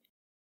himself.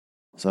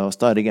 So I'll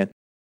start again.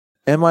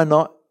 "Am I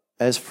not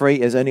as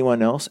free as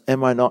anyone else?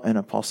 Am I not an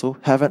apostle?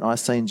 Haven't I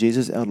seen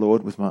Jesus our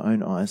Lord with my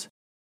own eyes?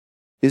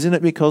 Isn't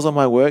it because of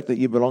my work that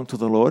you belong to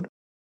the Lord?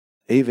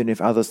 Even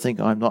if others think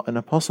I am not an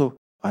apostle,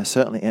 I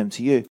certainly am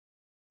to you.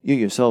 You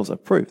yourselves are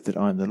proof that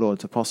I am the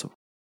Lord's apostle.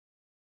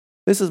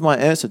 This is my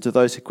answer to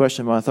those who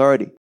question my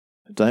authority.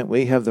 Don't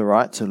we have the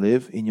right to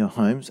live in your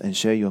homes and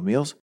share your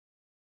meals?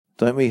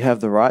 Don't we have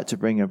the right to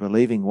bring a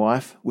believing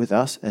wife with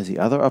us as the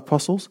other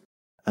apostles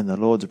and the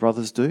Lord's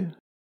brothers do,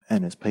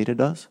 and as Peter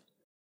does?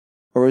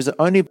 Or is it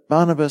only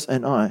Barnabas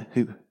and I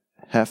who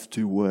have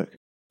to work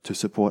to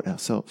support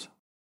ourselves?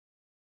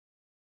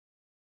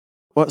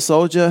 What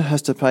soldier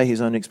has to pay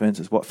his own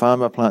expenses? What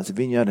farmer plants a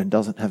vineyard and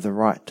doesn't have the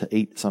right to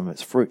eat some of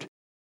its fruit?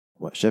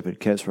 What shepherd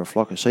cares for a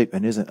flock of sheep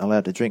and isn't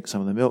allowed to drink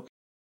some of the milk?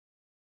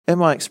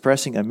 Am I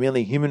expressing a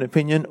merely human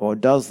opinion, or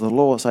does the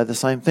law say the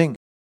same thing?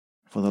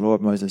 For the law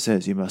of Moses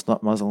says, you must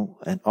not muzzle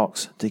an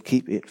ox to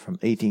keep it from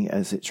eating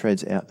as it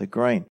treads out the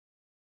grain.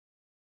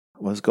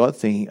 Was God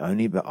thinking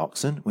only about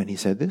oxen when he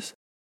said this?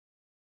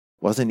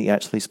 Wasn't he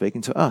actually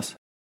speaking to us?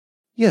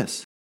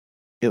 Yes,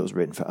 it was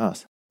written for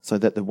us, so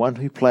that the one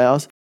who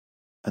ploughs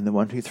and the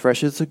one who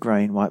threshes the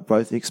grain might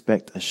both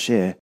expect a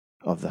share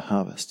of the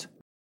harvest.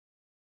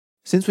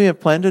 Since we have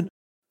planted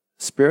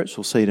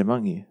spiritual seed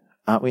among you,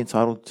 aren't we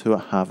entitled to a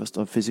harvest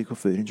of physical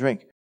food and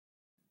drink?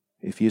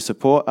 If you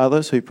support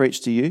others who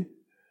preach to you,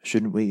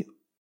 shouldn't we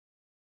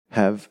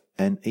have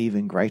an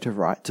even greater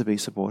right to be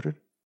supported?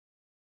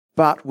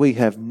 But we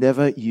have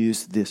never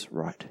used this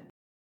right.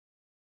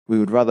 We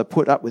would rather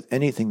put up with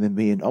anything than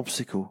be an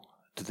obstacle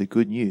to the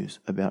good news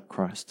about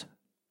Christ.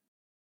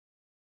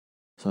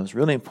 So it's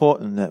really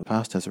important that the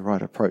pastor has a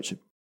right approach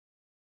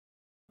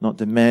not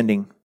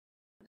demanding.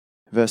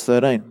 Verse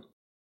 13.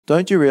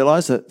 Don't you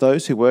realize that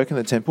those who work in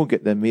the temple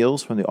get their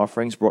meals from the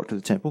offerings brought to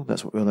the temple?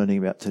 That's what we're learning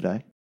about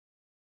today.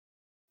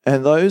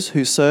 And those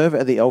who serve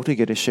at the altar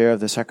get a share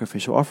of the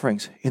sacrificial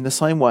offerings. In the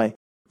same way,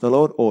 the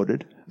Lord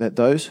ordered that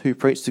those who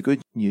preach the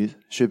good news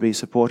should be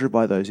supported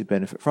by those who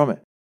benefit from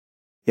it.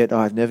 Yet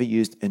I have never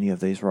used any of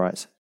these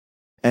rights.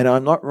 And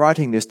I'm not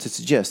writing this to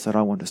suggest that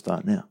I want to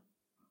start now.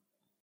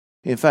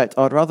 In fact,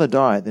 I'd rather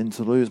die than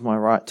to lose my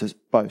right to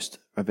boast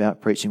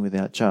about preaching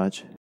without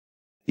charge.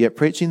 Yet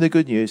preaching the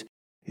good news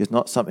is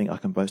not something I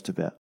can boast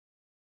about.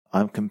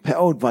 I'm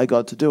compelled by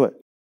God to do it.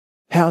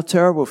 How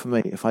terrible for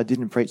me if I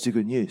didn't preach the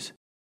good news.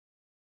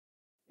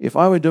 If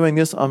I were doing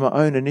this on my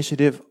own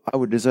initiative, I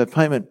would deserve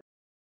payment,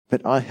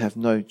 but I have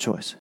no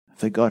choice,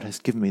 for God has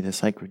given me the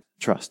sacred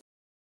trust.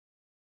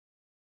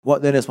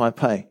 What then is my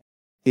pay?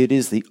 It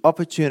is the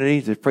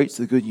opportunity to preach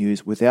the good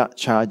news without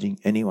charging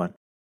anyone.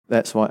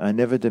 That's why I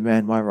never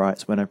demand my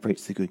rights when I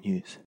preach the good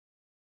news.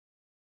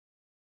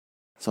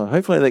 So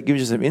hopefully that gives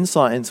you some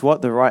insight into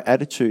what the right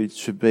attitude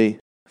should be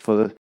for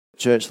the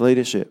church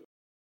leadership.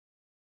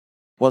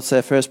 What's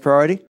their first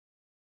priority?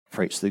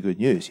 Preach the good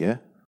news, yeah?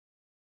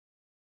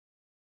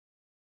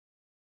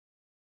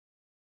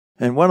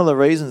 And one of the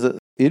reasons that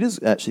it is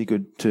actually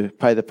good to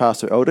pay the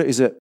pastor or elder is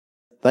that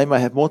they may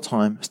have more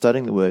time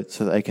studying the word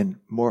so that they can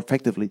more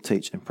effectively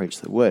teach and preach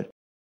the word.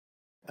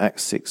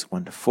 Acts 6,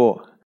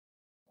 1-4.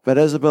 But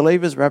as the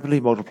believers rapidly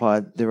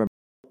multiplied, there were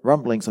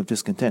rumblings of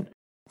discontent.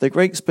 The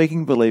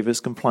Greek-speaking believers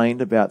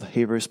complained about the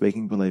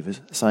Hebrew-speaking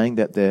believers, saying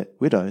that their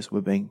widows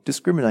were being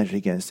discriminated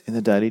against in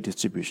the daily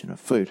distribution of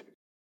food.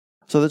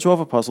 So the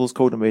 12 apostles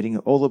called a meeting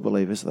of all the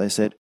believers. They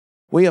said,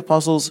 "We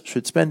apostles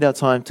should spend our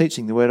time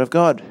teaching the word of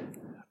God,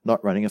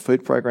 not running a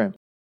food program.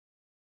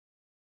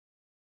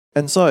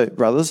 And so,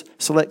 brothers,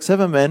 select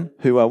 7 men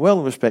who are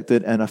well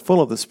respected and are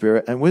full of the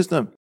Spirit and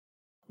wisdom.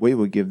 We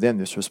will give them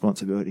this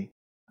responsibility.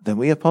 Then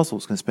we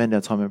apostles can spend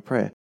our time in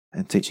prayer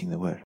and teaching the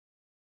word."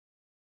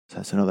 So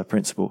that's another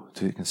principle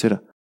to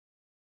consider.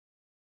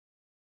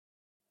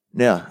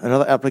 Now,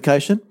 another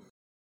application.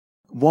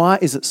 Why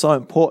is it so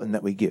important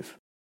that we give?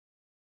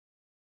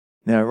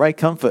 Now, Ray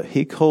Comfort,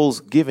 he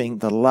calls giving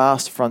the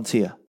last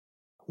frontier.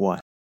 Why?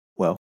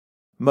 Well,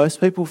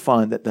 most people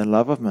find that the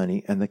love of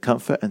money and the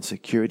comfort and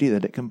security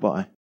that it can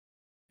buy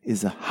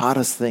is the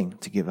hardest thing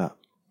to give up.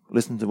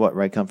 Listen to what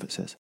Ray Comfort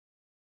says.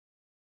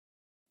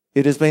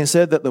 It has been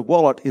said that the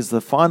wallet is the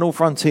final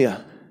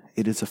frontier.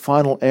 It is the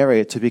final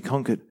area to be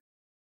conquered.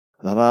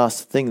 The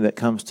last thing that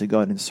comes to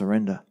God in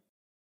surrender.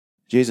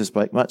 Jesus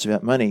spoke much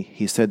about money.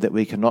 He said that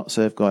we cannot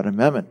serve God and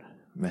mammon.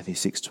 Matthew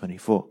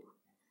 6:24.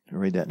 We'll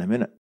read that in a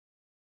minute.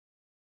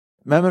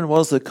 Mammon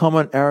was the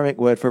common Aramaic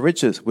word for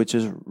riches, which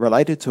is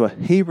related to a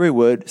Hebrew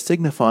word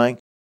signifying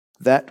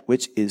that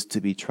which is to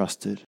be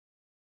trusted.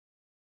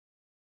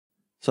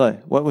 So,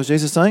 what was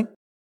Jesus saying?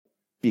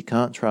 You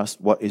can't trust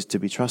what is to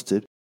be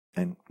trusted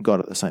and God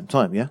at the same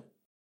time, yeah?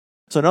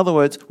 So in other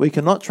words, we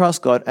cannot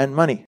trust God and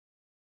money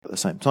at the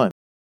same time.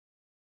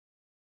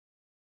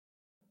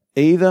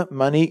 Either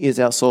money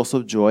is our source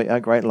of joy, our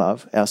great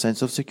love, our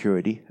sense of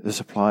security, the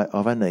supply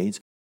of our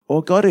needs,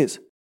 or God is.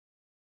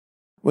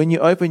 When you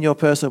open your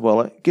purse or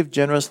wallet, give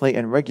generously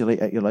and regularly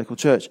at your local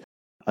church.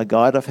 A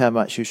guide of how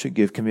much you should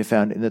give can be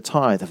found in the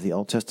tithe of the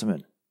Old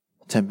Testament,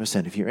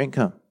 10% of your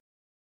income.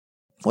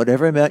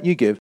 Whatever amount you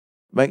give,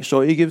 make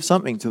sure you give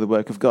something to the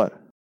work of God.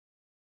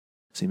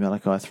 See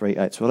Malachi 3,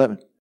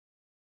 8-11.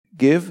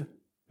 Give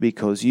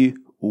because you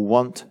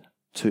want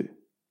to,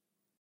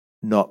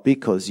 not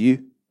because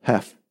you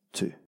have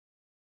to.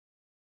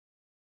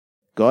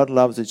 God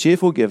loves a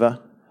cheerful giver,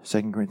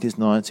 2 Corinthians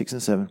 9, 6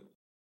 and 7.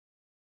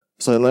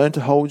 So learn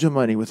to hold your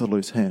money with a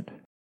loose hand.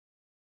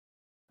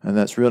 And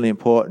that's really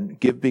important.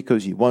 Give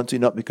because you want to,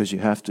 not because you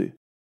have to.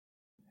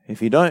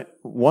 If you don't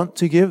want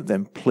to give,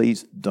 then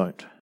please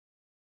don't.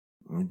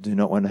 We do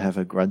not want to have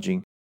a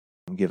grudging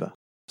giver.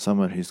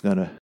 Someone who's going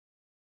to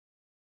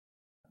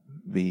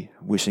be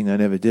wishing they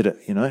never did it,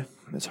 you know.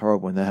 It's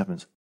horrible when that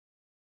happens.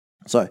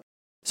 So,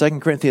 2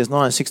 Corinthians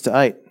 9,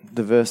 6-8,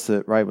 the verse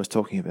that Ray was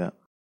talking about.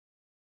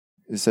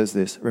 It says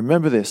this,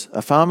 remember this,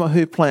 a farmer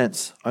who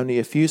plants only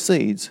a few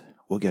seeds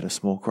will get a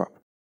small crop.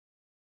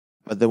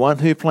 But the one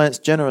who plants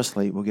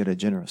generously will get a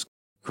generous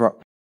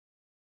crop.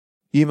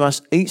 You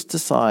must each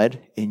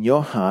decide in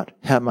your heart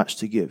how much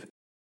to give.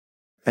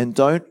 And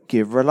don't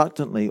give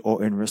reluctantly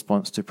or in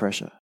response to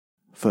pressure.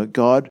 For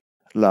God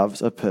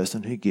loves a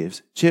person who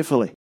gives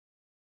cheerfully.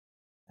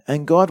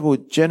 And God will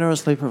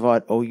generously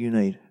provide all you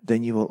need.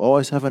 Then you will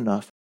always have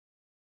enough,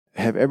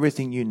 have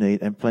everything you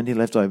need, and plenty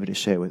left over to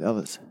share with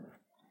others.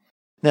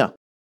 Now,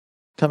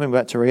 coming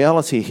back to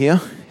reality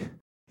here,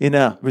 in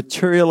our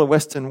material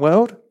Western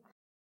world,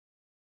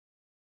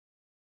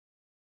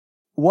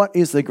 what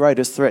is the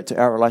greatest threat to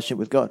our relationship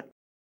with God?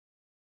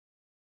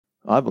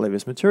 I believe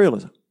it's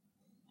materialism.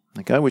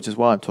 Okay, which is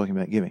why I'm talking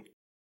about giving.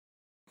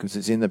 Because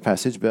it's in the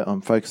passage, but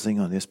I'm focusing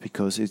on this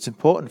because it's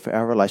important for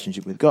our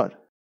relationship with God,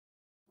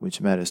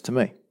 which matters to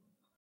me.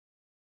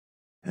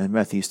 And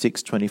Matthew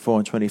 6, 24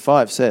 and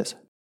 25 says,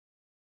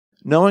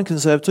 no one can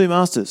serve two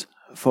masters,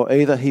 For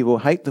either he will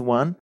hate the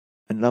one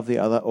and love the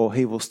other, or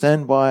he will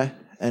stand by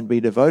and be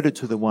devoted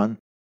to the one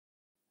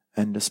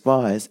and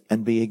despise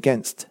and be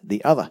against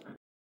the other.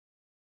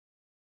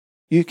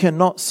 You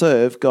cannot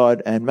serve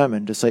God and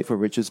mammon, deceitful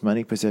riches,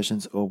 money,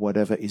 possessions, or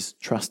whatever is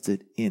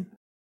trusted in.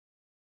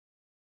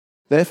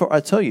 Therefore, I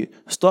tell you,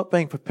 stop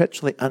being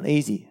perpetually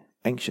uneasy,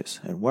 anxious,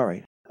 and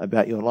worried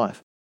about your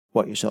life,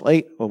 what you shall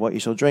eat or what you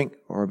shall drink,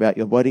 or about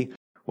your body,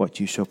 what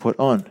you shall put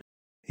on.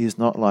 Is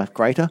not life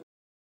greater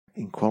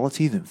in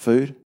quality than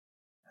food,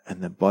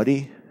 and the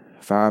body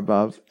far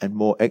above and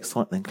more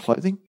excellent than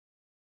clothing?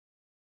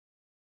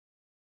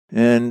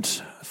 And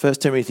 1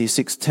 Timothy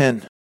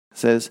 6:10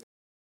 says,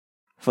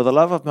 For the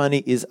love of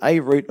money is a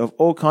root of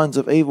all kinds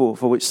of evil,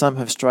 for which some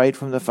have strayed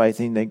from the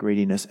faith in their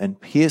greediness and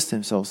pierced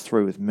themselves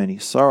through with many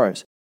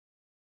sorrows.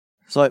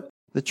 So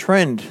the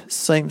trend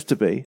seems to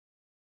be,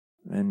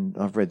 and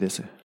I've read this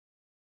a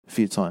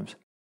few times,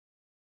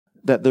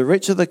 that the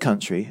richer the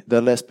country,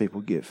 the less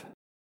people give,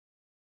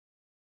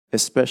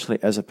 especially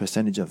as a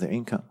percentage of their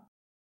income.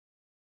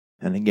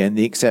 And again,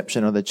 the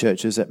exception are the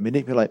churches that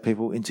manipulate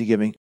people into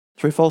giving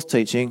through false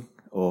teaching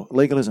or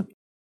legalism.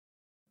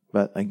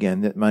 But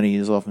again, that money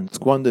is often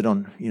squandered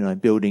on,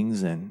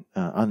 buildings and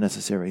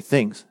unnecessary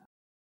things.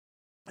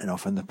 And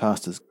often the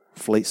pastors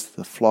fleece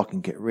the flock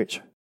and get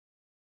rich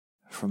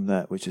from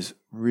that, which is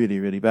really,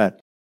 really bad.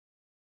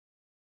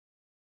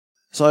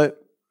 So,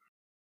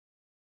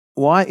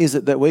 why is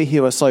it that we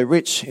who are so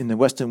rich in the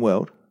Western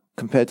world,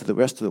 compared to the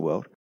rest of the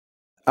world,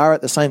 are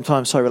at the same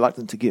time so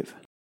reluctant to give?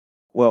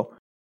 Well,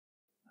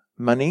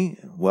 money,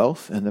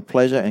 wealth, and the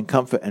pleasure and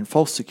comfort and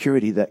false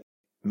security that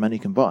money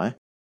can buy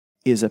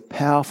is a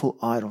powerful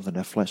idol that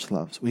our flesh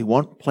loves. We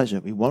want pleasure,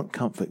 we want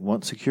comfort, we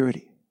want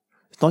security.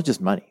 It's not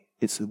just money,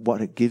 it's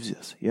what it gives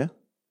us, yeah?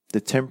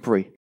 The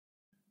temporary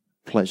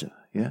pleasure,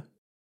 yeah?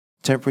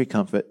 Temporary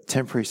comfort,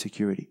 temporary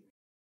security.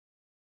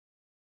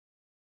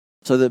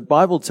 So the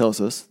Bible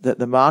tells us that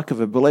the mark of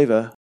a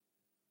believer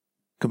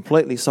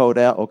completely sold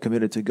out or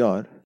committed to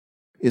God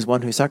is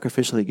one who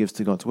sacrificially gives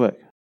to God's work.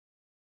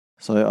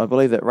 So I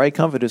believe that Ray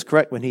Comfort is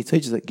correct when he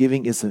teaches that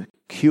giving is a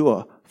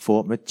cure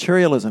for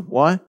materialism.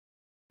 Why?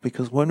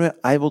 Because when we're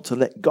able to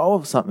let go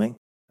of something,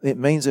 it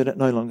means that it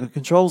no longer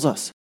controls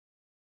us.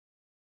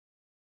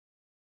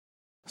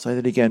 I'll say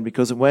that again,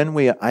 because when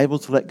we are able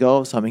to let go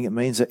of something, it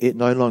means that it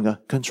no longer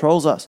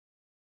controls us.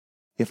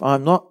 If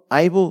I'm not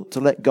able to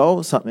let go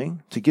of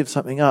something, to give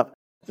something up,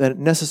 then it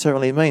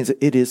necessarily means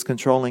that it is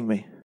controlling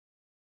me.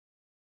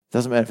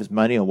 Doesn't matter if it's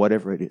money or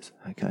whatever it is,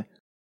 okay?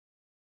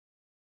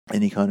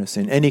 Any kind of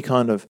sin,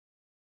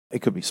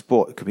 it could be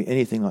sport, it could be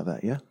anything like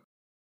that, yeah?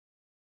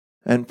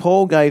 And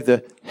Paul gave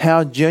the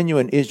how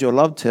genuine is your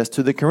love test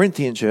to the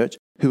Corinthian church,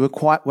 who were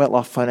quite well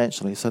off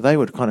financially. So they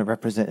would kind of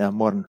represent our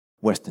modern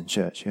Western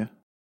church, yeah?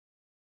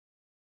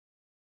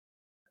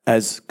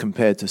 As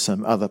compared to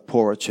some other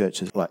poorer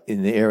churches, like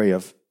in the area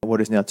of what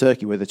is now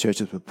Turkey, where the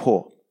churches were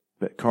poor.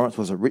 But Corinth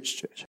was a rich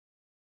church.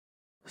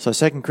 So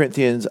 2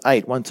 Corinthians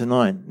 8,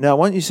 1-9. Now I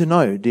want you to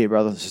know, dear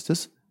brothers and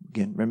sisters,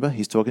 again, remember,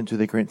 he's talking to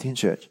the Corinthian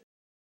church,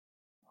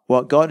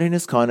 what God in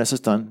his kindness has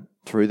done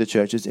through the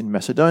churches in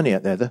Macedonia.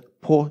 They're the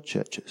poor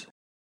churches.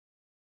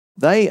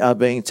 They are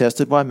being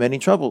tested by many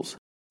troubles,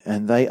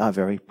 and they are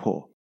very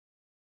poor.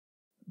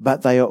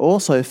 But they are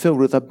also filled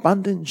with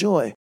abundant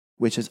joy,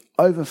 which has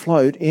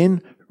overflowed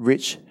in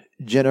rich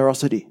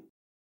generosity.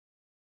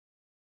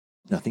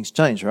 Nothing's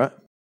changed, right?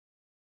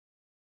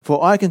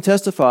 For I can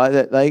testify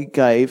that they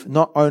gave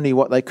not only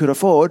what they could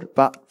afford,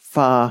 but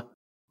far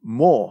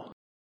more.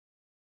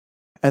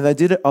 And they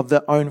did it of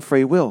their own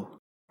free will.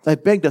 They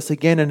begged us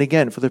again and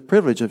again for the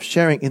privilege of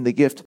sharing in the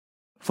gift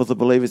for the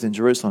believers in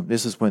Jerusalem.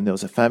 This is when there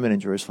was a famine in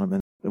Jerusalem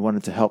and they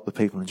wanted to help the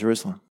people in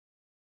Jerusalem,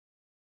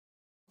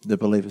 the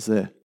believers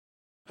there.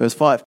 Verse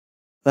 5,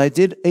 they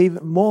did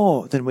even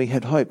more than we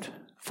had hoped,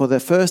 for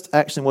their first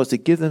action was to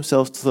give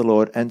themselves to the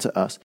Lord and to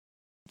us,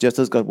 just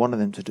as God wanted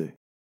them to do.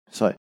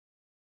 So,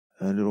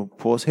 a little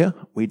pause here.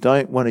 We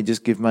don't want to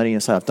just give money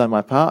and say, I've done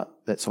my part,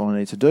 that's all I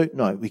need to do.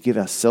 No, we give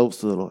ourselves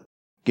to the Lord.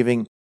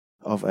 Giving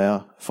of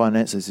our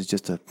finances is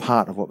just a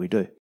part of what we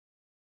do.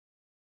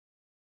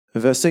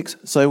 Verse 6,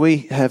 so we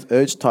have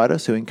urged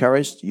Titus, who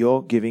encouraged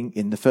your giving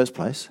in the first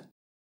place,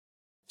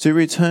 to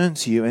return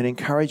to you and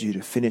encourage you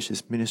to finish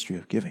this ministry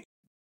of giving.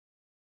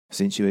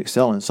 Since you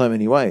excel in so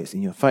many ways,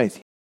 in your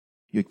faith,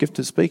 your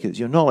gifted speakers,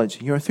 your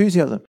knowledge, your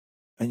enthusiasm,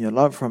 and your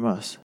love from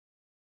us,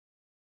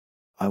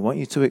 I want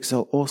you to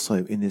excel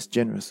also in this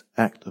generous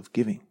act of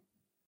giving.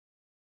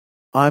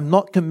 I am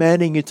not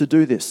commanding you to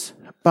do this,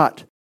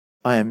 but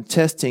I am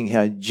testing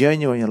how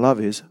genuine your love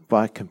is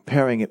by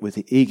comparing it with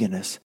the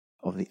eagerness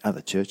of the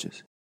other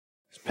churches.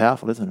 It's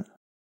powerful, isn't it?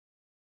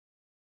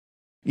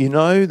 You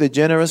know the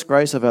generous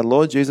grace of our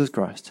Lord Jesus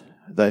Christ,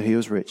 though he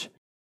was rich,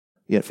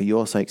 yet for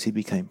your sakes he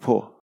became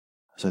poor,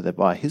 so that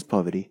by his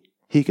poverty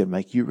he could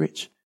make you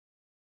rich.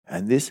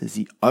 And this is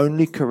the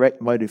only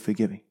correct motive for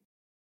giving.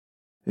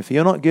 If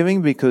you're not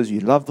giving because you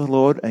love the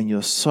Lord and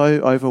you're so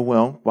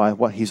overwhelmed by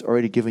what he's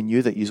already given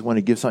you that you just want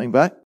to give something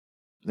back,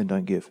 then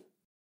don't give.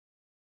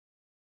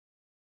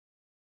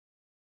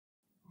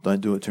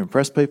 Don't do it to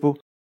impress people,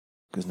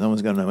 because no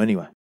one's going to know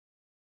anyway.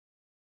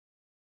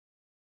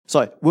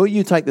 So, will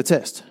you take the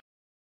test?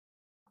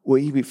 Will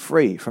you be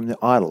free from the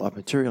idol of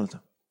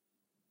materialism?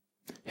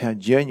 How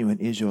genuine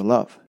is your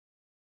love?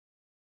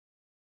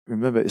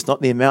 Remember, it's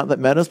not the amount that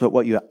matters, but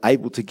what you are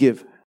able to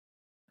give.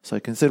 So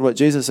consider what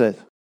Jesus said.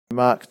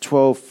 Mark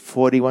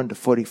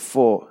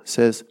 12:41-44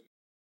 says,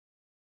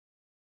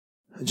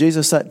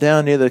 Jesus sat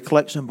down near the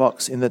collection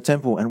box in the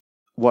temple and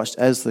watched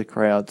as the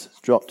crowds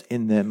dropped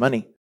in their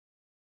money.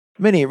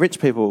 Many rich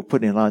people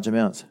put in large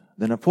amounts.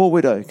 Then a poor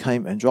widow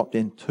came and dropped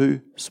in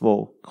 2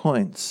 small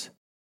coins.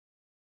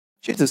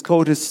 Jesus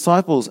called his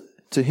disciples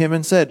to him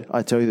and said,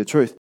 I tell you the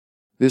truth,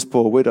 this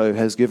poor widow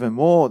has given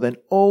more than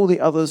all the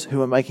others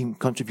who are making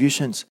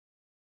contributions,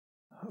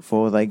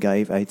 for they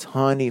gave a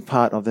tiny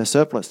part of their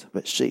surplus,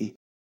 but she,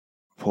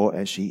 poor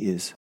as she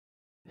is,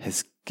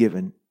 has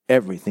given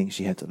everything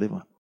she had to live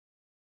on.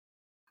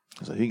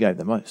 So who gave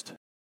the most?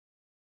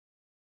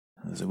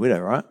 There's a widow,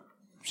 right?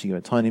 She gave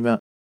a tiny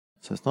amount.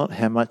 So it's not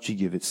how much you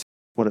give, it's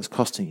what it's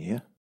costing you. Yeah?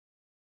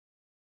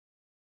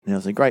 Now,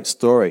 it's a great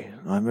story.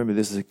 I remember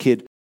this as a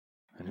kid,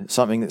 and it's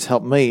something that's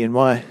helped me in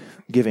my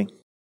giving.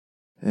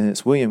 And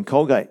it's William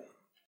Colgate.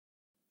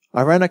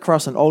 I ran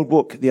across an old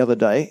book the other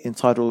day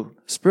entitled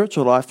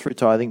Spiritual Life Through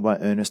Tithing by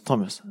Ernest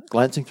Thomas.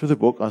 Glancing through the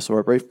book, I saw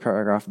a brief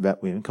paragraph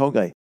about William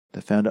Colgate,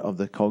 the founder of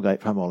the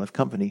Colgate-Palmolive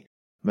Company,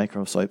 maker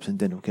of soaps and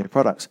dental care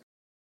products.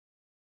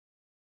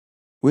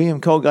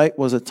 William Colgate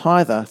was a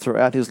tither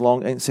throughout his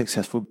long and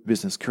successful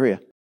business career.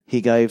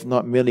 He gave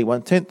not merely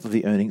 1/10 of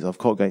the earnings of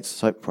Colgate's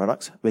soap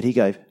products, but he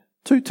gave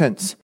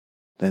 2/10,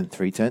 then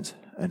 3/10,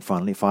 and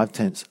finally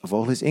 5/10 of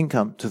all his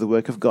income to the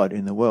work of God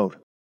in the world.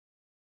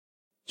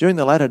 During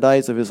the latter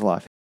days of his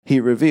life, he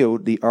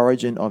revealed the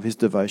origin of his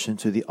devotion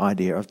to the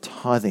idea of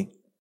tithing.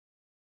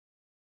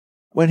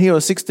 When he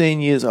was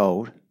 16 years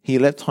old, he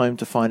left home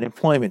to find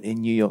employment in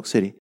New York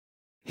City.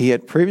 He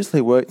had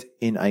previously worked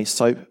in a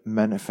soap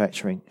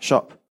manufacturing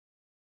shop.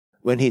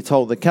 When he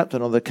told the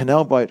captain of the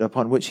canal boat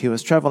upon which he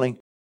was traveling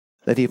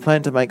that he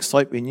planned to make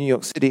soap in New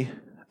York City,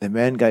 the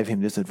man gave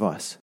him this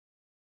advice.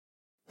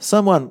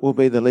 Someone will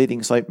be the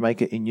leading soap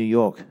maker in New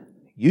York.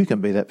 You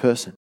can be that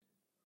person.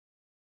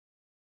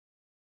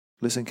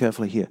 Listen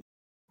carefully here.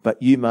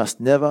 But you must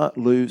never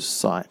lose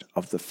sight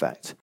of the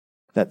fact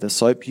that the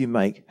soap you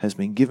make has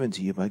been given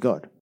to you by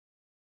God.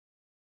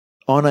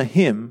 Honor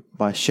Him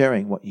by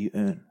sharing what you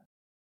earn.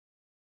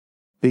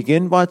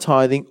 Begin by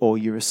tithing all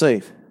you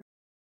receive.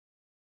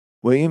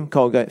 William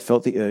Colgate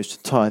felt the urge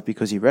to tithe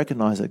because he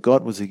recognized that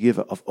God was the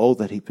giver of all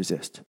that he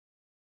possessed,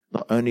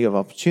 not only of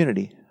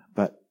opportunity,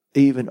 but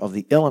even of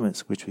the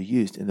elements which were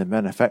used in the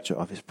manufacture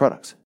of his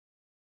products.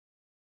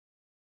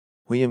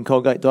 William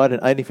Colgate died in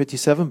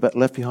 1857, but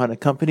left behind a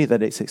company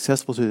that is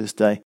successful to this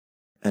day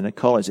and a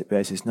college that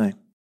bears his name.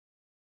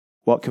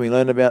 What can we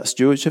learn about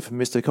stewardship from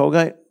Mr.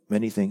 Colgate?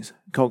 Many things.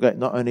 Colgate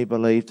not only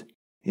believed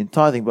in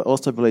tithing, but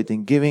also believed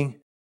in giving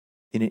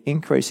in an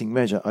increasing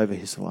measure over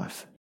his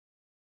life.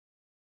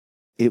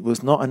 It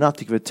was not enough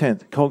to give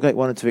 1/10. Colgate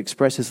wanted to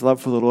express his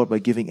love for the Lord by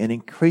giving an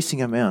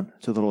increasing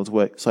amount to the Lord's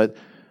work. So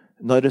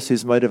notice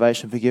his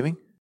motivation for giving.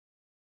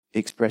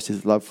 Express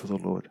his love for the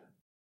Lord.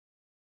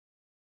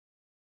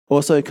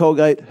 Also,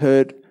 Colgate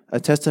heard a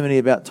testimony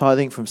about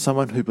tithing from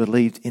someone who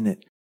believed in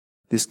it.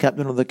 This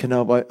captain of the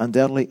canal boat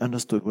undoubtedly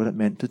understood what it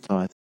meant to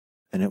tithe,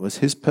 and it was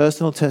his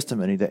personal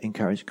testimony that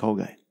encouraged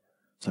Colgate.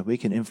 So we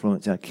can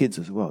influence our kids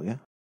as well, yeah?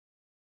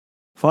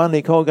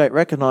 Finally, Colgate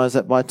recognized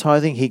that by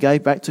tithing he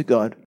gave back to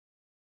God,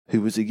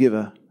 who was the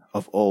giver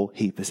of all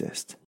he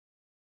possessed.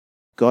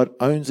 God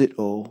owns it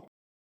all,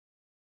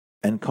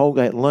 and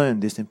Colgate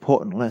learned this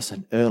important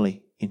lesson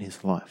early in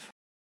his life.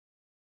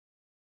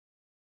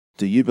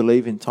 Do you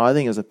believe in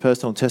tithing as a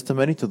personal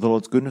testimony to the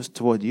Lord's goodness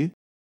toward you?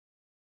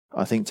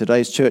 I think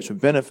today's church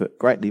would benefit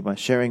greatly by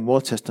sharing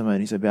more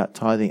testimonies about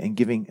tithing and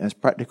giving as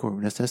practical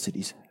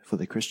necessities for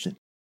the Christian.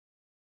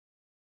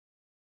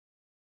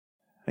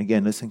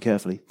 Again, listen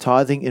carefully.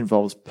 Tithing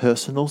involves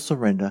personal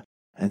surrender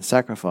and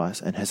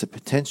sacrifice and has a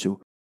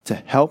potential to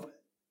help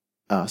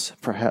us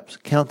perhaps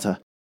counter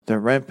the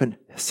rampant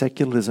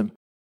secularism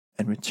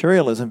and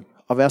materialism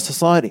of our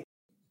society.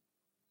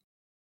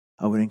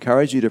 I would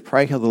encourage you to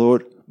pray how the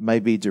Lord may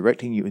be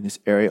directing you in this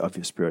area of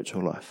your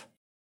spiritual life.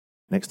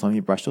 Next time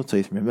you brush your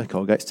teeth, remember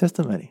Colgate's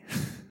testimony.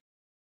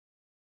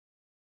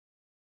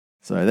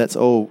 So that's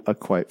all a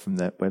quote from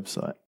that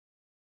website.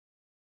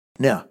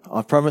 Now,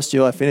 I promised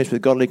you I finished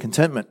with godly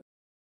contentment.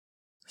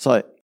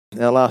 So,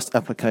 our last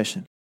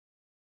application.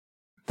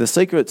 The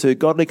secret to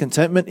godly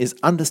contentment is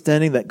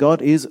understanding that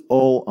God is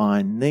all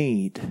I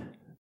need.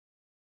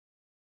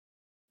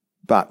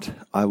 But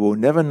I will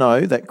never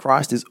know that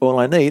Christ is all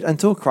I need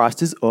until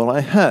Christ is all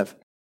I have.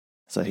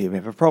 So here we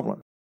have a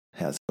problem.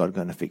 How's God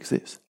going to fix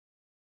this?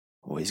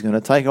 Well, He's going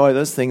to take away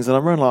those things that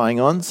I'm relying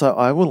on, so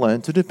I will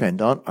learn to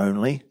depend on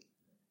only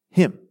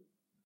Him.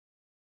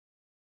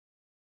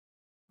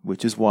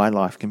 Which is why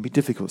life can be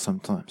difficult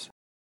sometimes.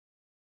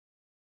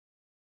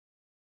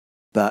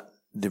 But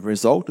the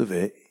result of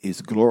it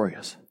is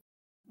glorious.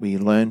 We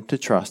learn to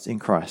trust in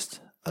Christ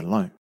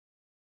alone.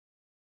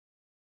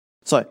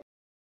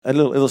 A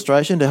little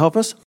illustration to help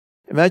us.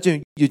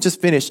 Imagine you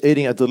just finished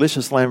eating a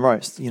delicious lamb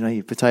roast.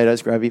 Your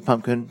potatoes, gravy,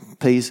 pumpkin,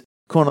 peas,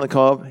 corn on the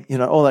cob,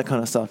 all that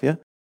kind of stuff, yeah?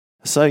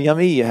 So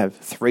yummy, you have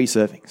 3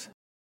 servings.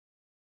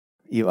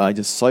 You are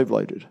just so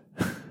bloated.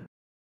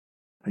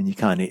 And you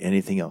can't eat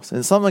anything else.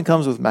 And someone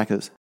comes with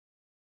Macca's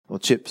or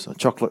chips or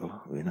chocolate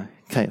or,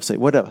 KFC,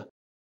 whatever.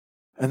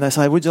 And they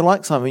say, would you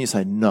like some? And you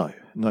say, no,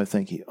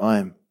 thank you. I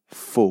am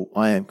full.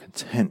 I am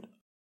content.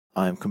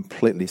 I am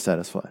completely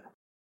satisfied.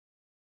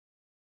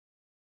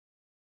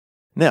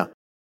 Now,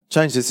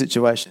 change the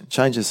situation,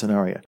 change the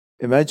scenario.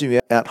 Imagine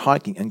you're out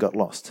hiking and got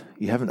lost.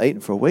 You haven't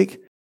eaten for a week.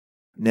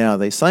 Now,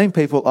 these same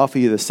people offer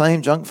you the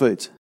same junk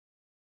foods.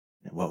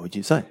 What would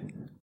you say?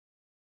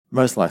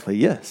 Most likely,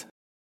 yes.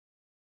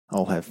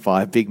 I'll have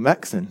 5 Big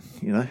Macs and,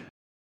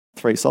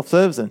 3 soft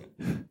serves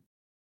and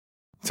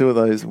 2 of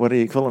those, what do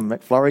you call them,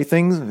 McFlurry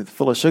things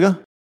full of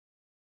sugar.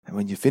 And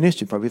when you're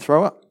finished, you probably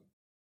throw up.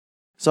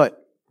 So,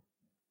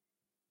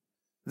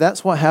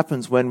 that's what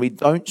happens when we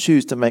don't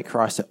choose to make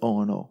Christ our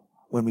all in all.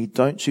 When we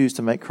don't choose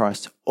to make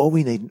Christ all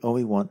we need and all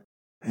we want.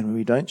 And when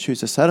we don't choose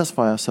to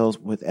satisfy ourselves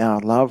with our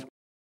love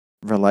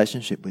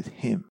relationship with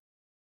Him.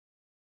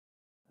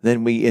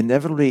 Then we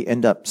inevitably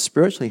end up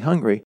spiritually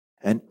hungry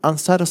and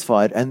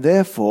unsatisfied, and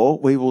therefore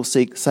we will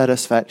seek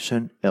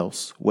satisfaction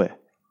elsewhere.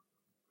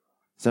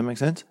 Does that make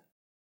sense?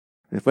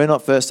 If we're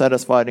not first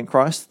satisfied in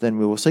Christ, then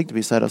we will seek to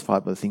be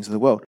satisfied by the things of the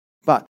world.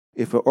 But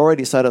if we're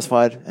already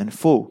satisfied and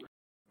full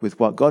with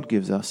what God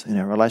gives us in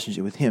our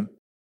relationship with Him,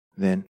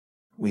 then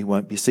we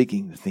won't be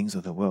seeking the things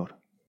of the world.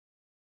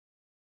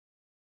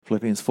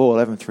 Philippians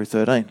 4:11 through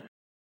 13.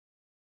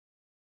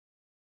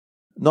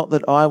 Not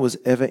that I was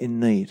ever in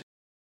need.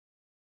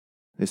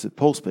 This is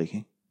Paul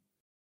speaking.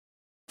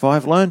 For I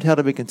have learned how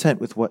to be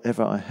content with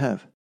whatever I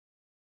have.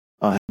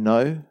 I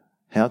know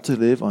how to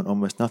live on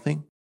almost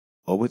nothing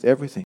or with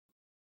everything.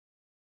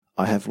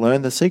 I have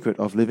learned the secret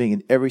of living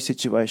in every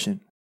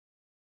situation,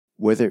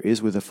 whether it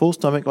is with a full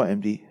stomach or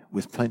empty,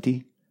 with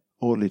plenty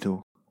or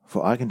little,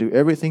 for I can do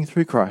everything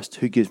through Christ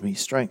who gives me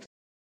strength.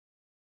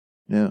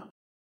 Now,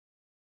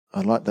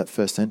 I like that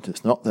first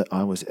sentence, not that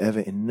I was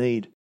ever in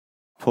need.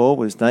 Paul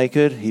was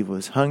naked, he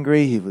was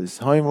hungry, he was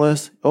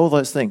homeless, all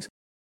those things.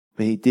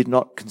 But he did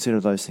not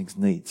consider those things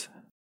needs.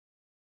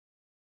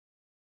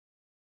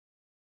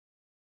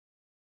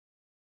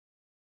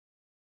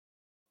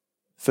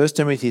 First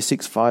Timothy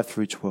 6:5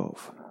 through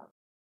 12.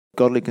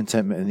 Godly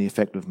contentment and the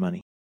effect of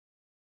money.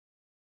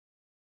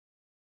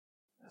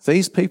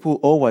 These people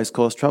always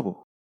cause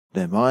trouble.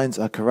 Their minds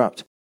are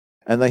corrupt,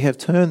 and they have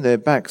turned their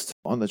backs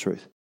on the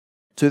truth.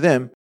 To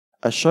them,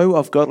 a show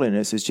of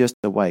godliness is just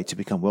a way to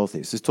become wealthy.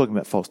 This is talking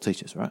about false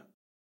teachers, right?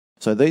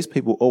 So these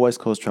people always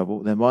cause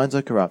trouble, their minds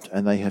are corrupt,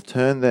 and they have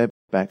turned their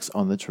backs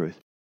on the truth.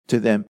 To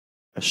them,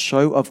 a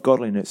show of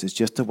godliness is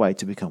just a way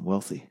to become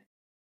wealthy.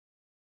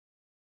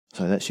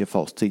 So that's your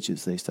false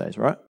teachers these days,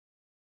 right?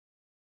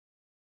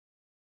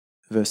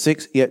 Verse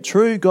 6, yet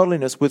true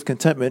godliness with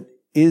contentment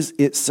is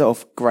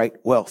itself great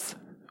wealth,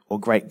 or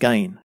great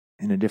gain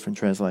in a different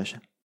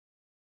translation.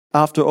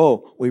 After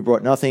all, we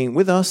brought nothing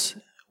with us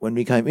when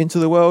we came into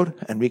the world,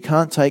 and we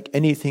can't take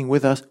anything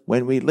with us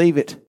when we leave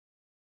it.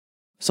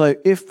 So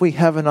if we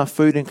have enough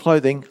food and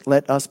clothing,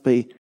 let us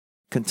be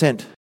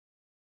content.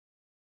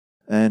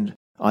 And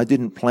I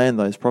didn't plan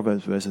those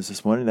Proverbs verses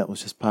this morning. That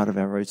was just part of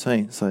our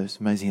routine. So it's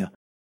amazing how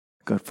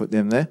God put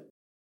them there.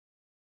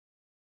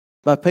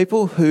 But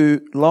people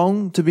who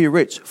long to be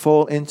rich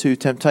fall into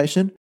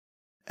temptation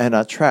and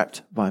are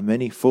trapped by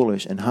many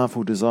foolish and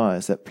harmful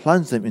desires that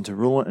plunge them into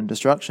ruin and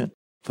destruction.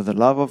 For the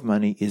love of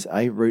money is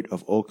a root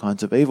of all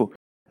kinds of evil.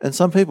 And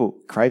some people,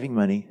 craving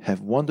money, have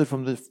wandered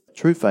from the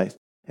true faith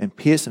and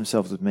pierced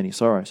themselves with many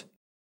sorrows.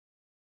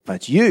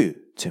 But you,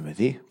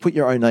 Timothy, put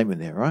your own name in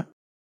there, right?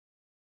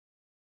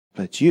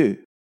 But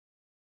you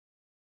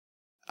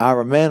are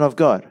a man of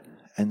God,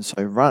 and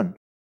so run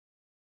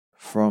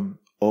from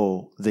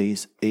all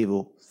these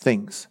evil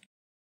things.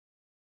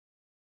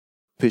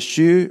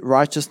 Pursue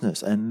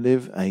righteousness and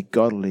live a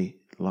godly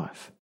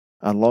life,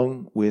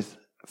 along with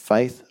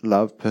faith,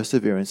 love,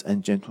 perseverance,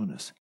 and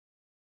gentleness.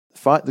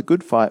 Fight the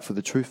good fight for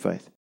the true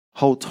faith.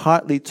 Hold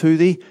tightly to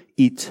the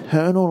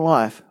eternal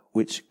life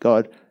which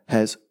God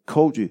has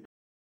called you,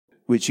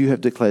 which you have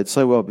declared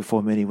so well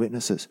before many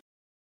witnesses.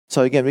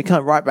 So again, we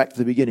come right back to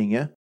the beginning,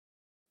 yeah?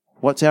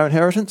 What's our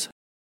inheritance?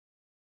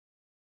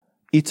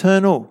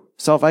 Eternal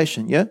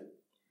salvation, yeah?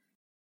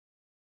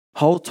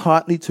 Hold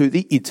tightly to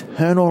the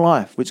eternal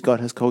life which God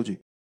has called you.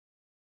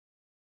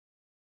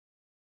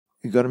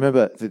 You've got to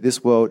remember that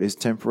this world is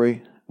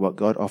temporary. What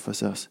God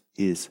offers us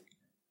is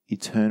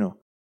eternal.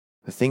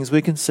 The things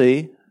we can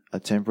see are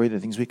temporary. The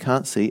things we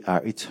can't see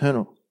are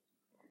eternal.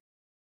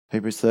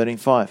 Hebrews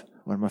 13:5,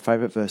 one of my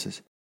favorite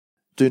verses.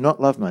 Do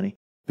not love money.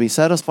 Be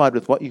satisfied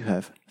with what you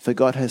have, for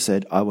God has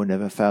said, I will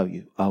never fail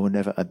you. I will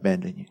never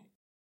abandon you.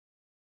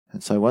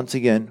 And so once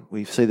again,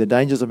 we see the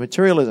dangers of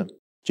materialism.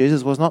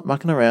 Jesus was not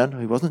mucking around.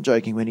 He wasn't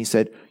joking when he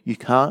said, you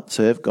can't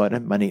serve God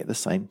and money at the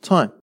same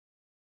time.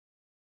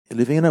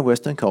 Living in a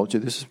Western culture,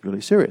 this is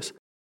really serious.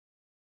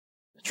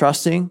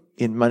 Trusting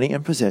in money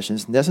and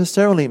possessions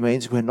necessarily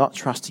means we're not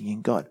trusting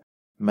in God.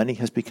 Money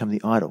has become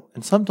the idol,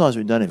 and sometimes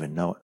we don't even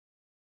know it.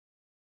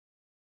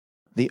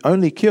 The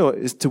only cure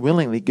is to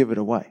willingly give it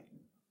away.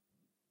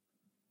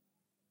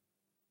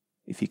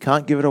 If you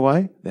can't give it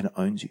away, then it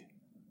owns you.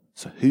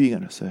 So who are you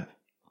going to serve?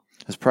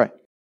 Let's pray.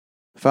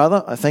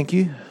 Father, I thank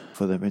you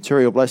for the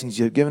material blessings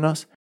you have given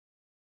us,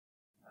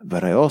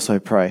 but I also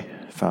pray,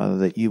 Father,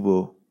 that you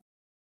will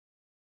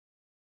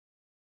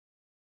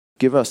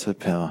give us the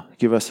power,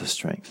 give us the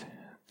strength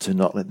to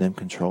not let them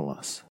control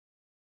us.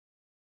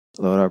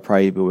 Lord, I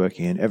pray you be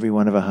working in every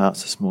one of our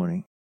hearts this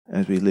morning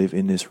as we live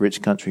in this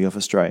rich country of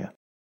Australia,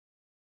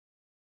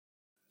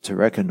 to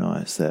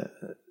recognize that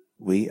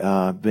we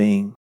are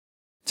being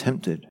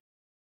tempted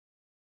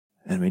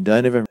and we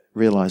don't even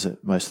realize it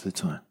most of the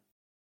time.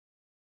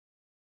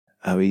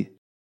 Are we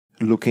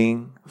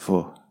looking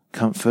for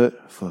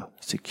comfort, for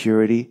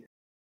security,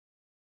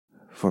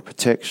 for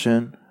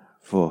protection,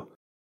 for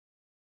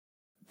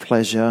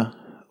pleasure,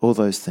 all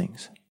those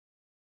things?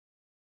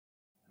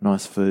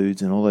 Nice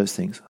foods and all those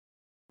things.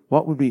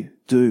 What would we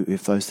do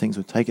if those things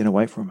were taken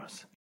away from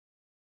us?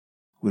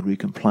 Would we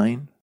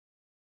complain?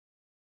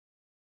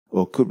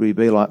 Or could we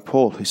be like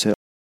Paul, who said,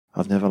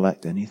 I've never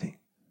lacked anything,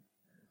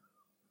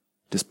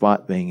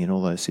 despite being in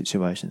all those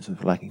situations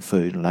of lacking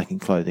food and lacking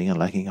clothing and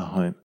lacking a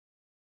home?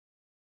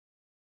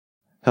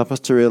 Help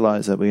us to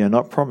realize that we are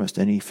not promised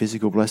any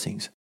physical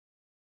blessings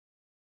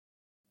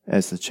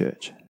as the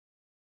church,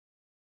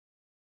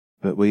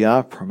 but we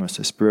are promised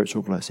the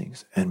spiritual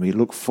blessings, and we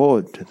look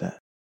forward to that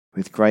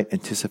with great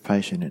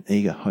anticipation and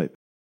eager hope.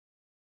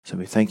 So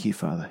we thank you,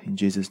 Father, in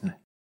Jesus' name.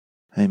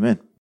 Amen.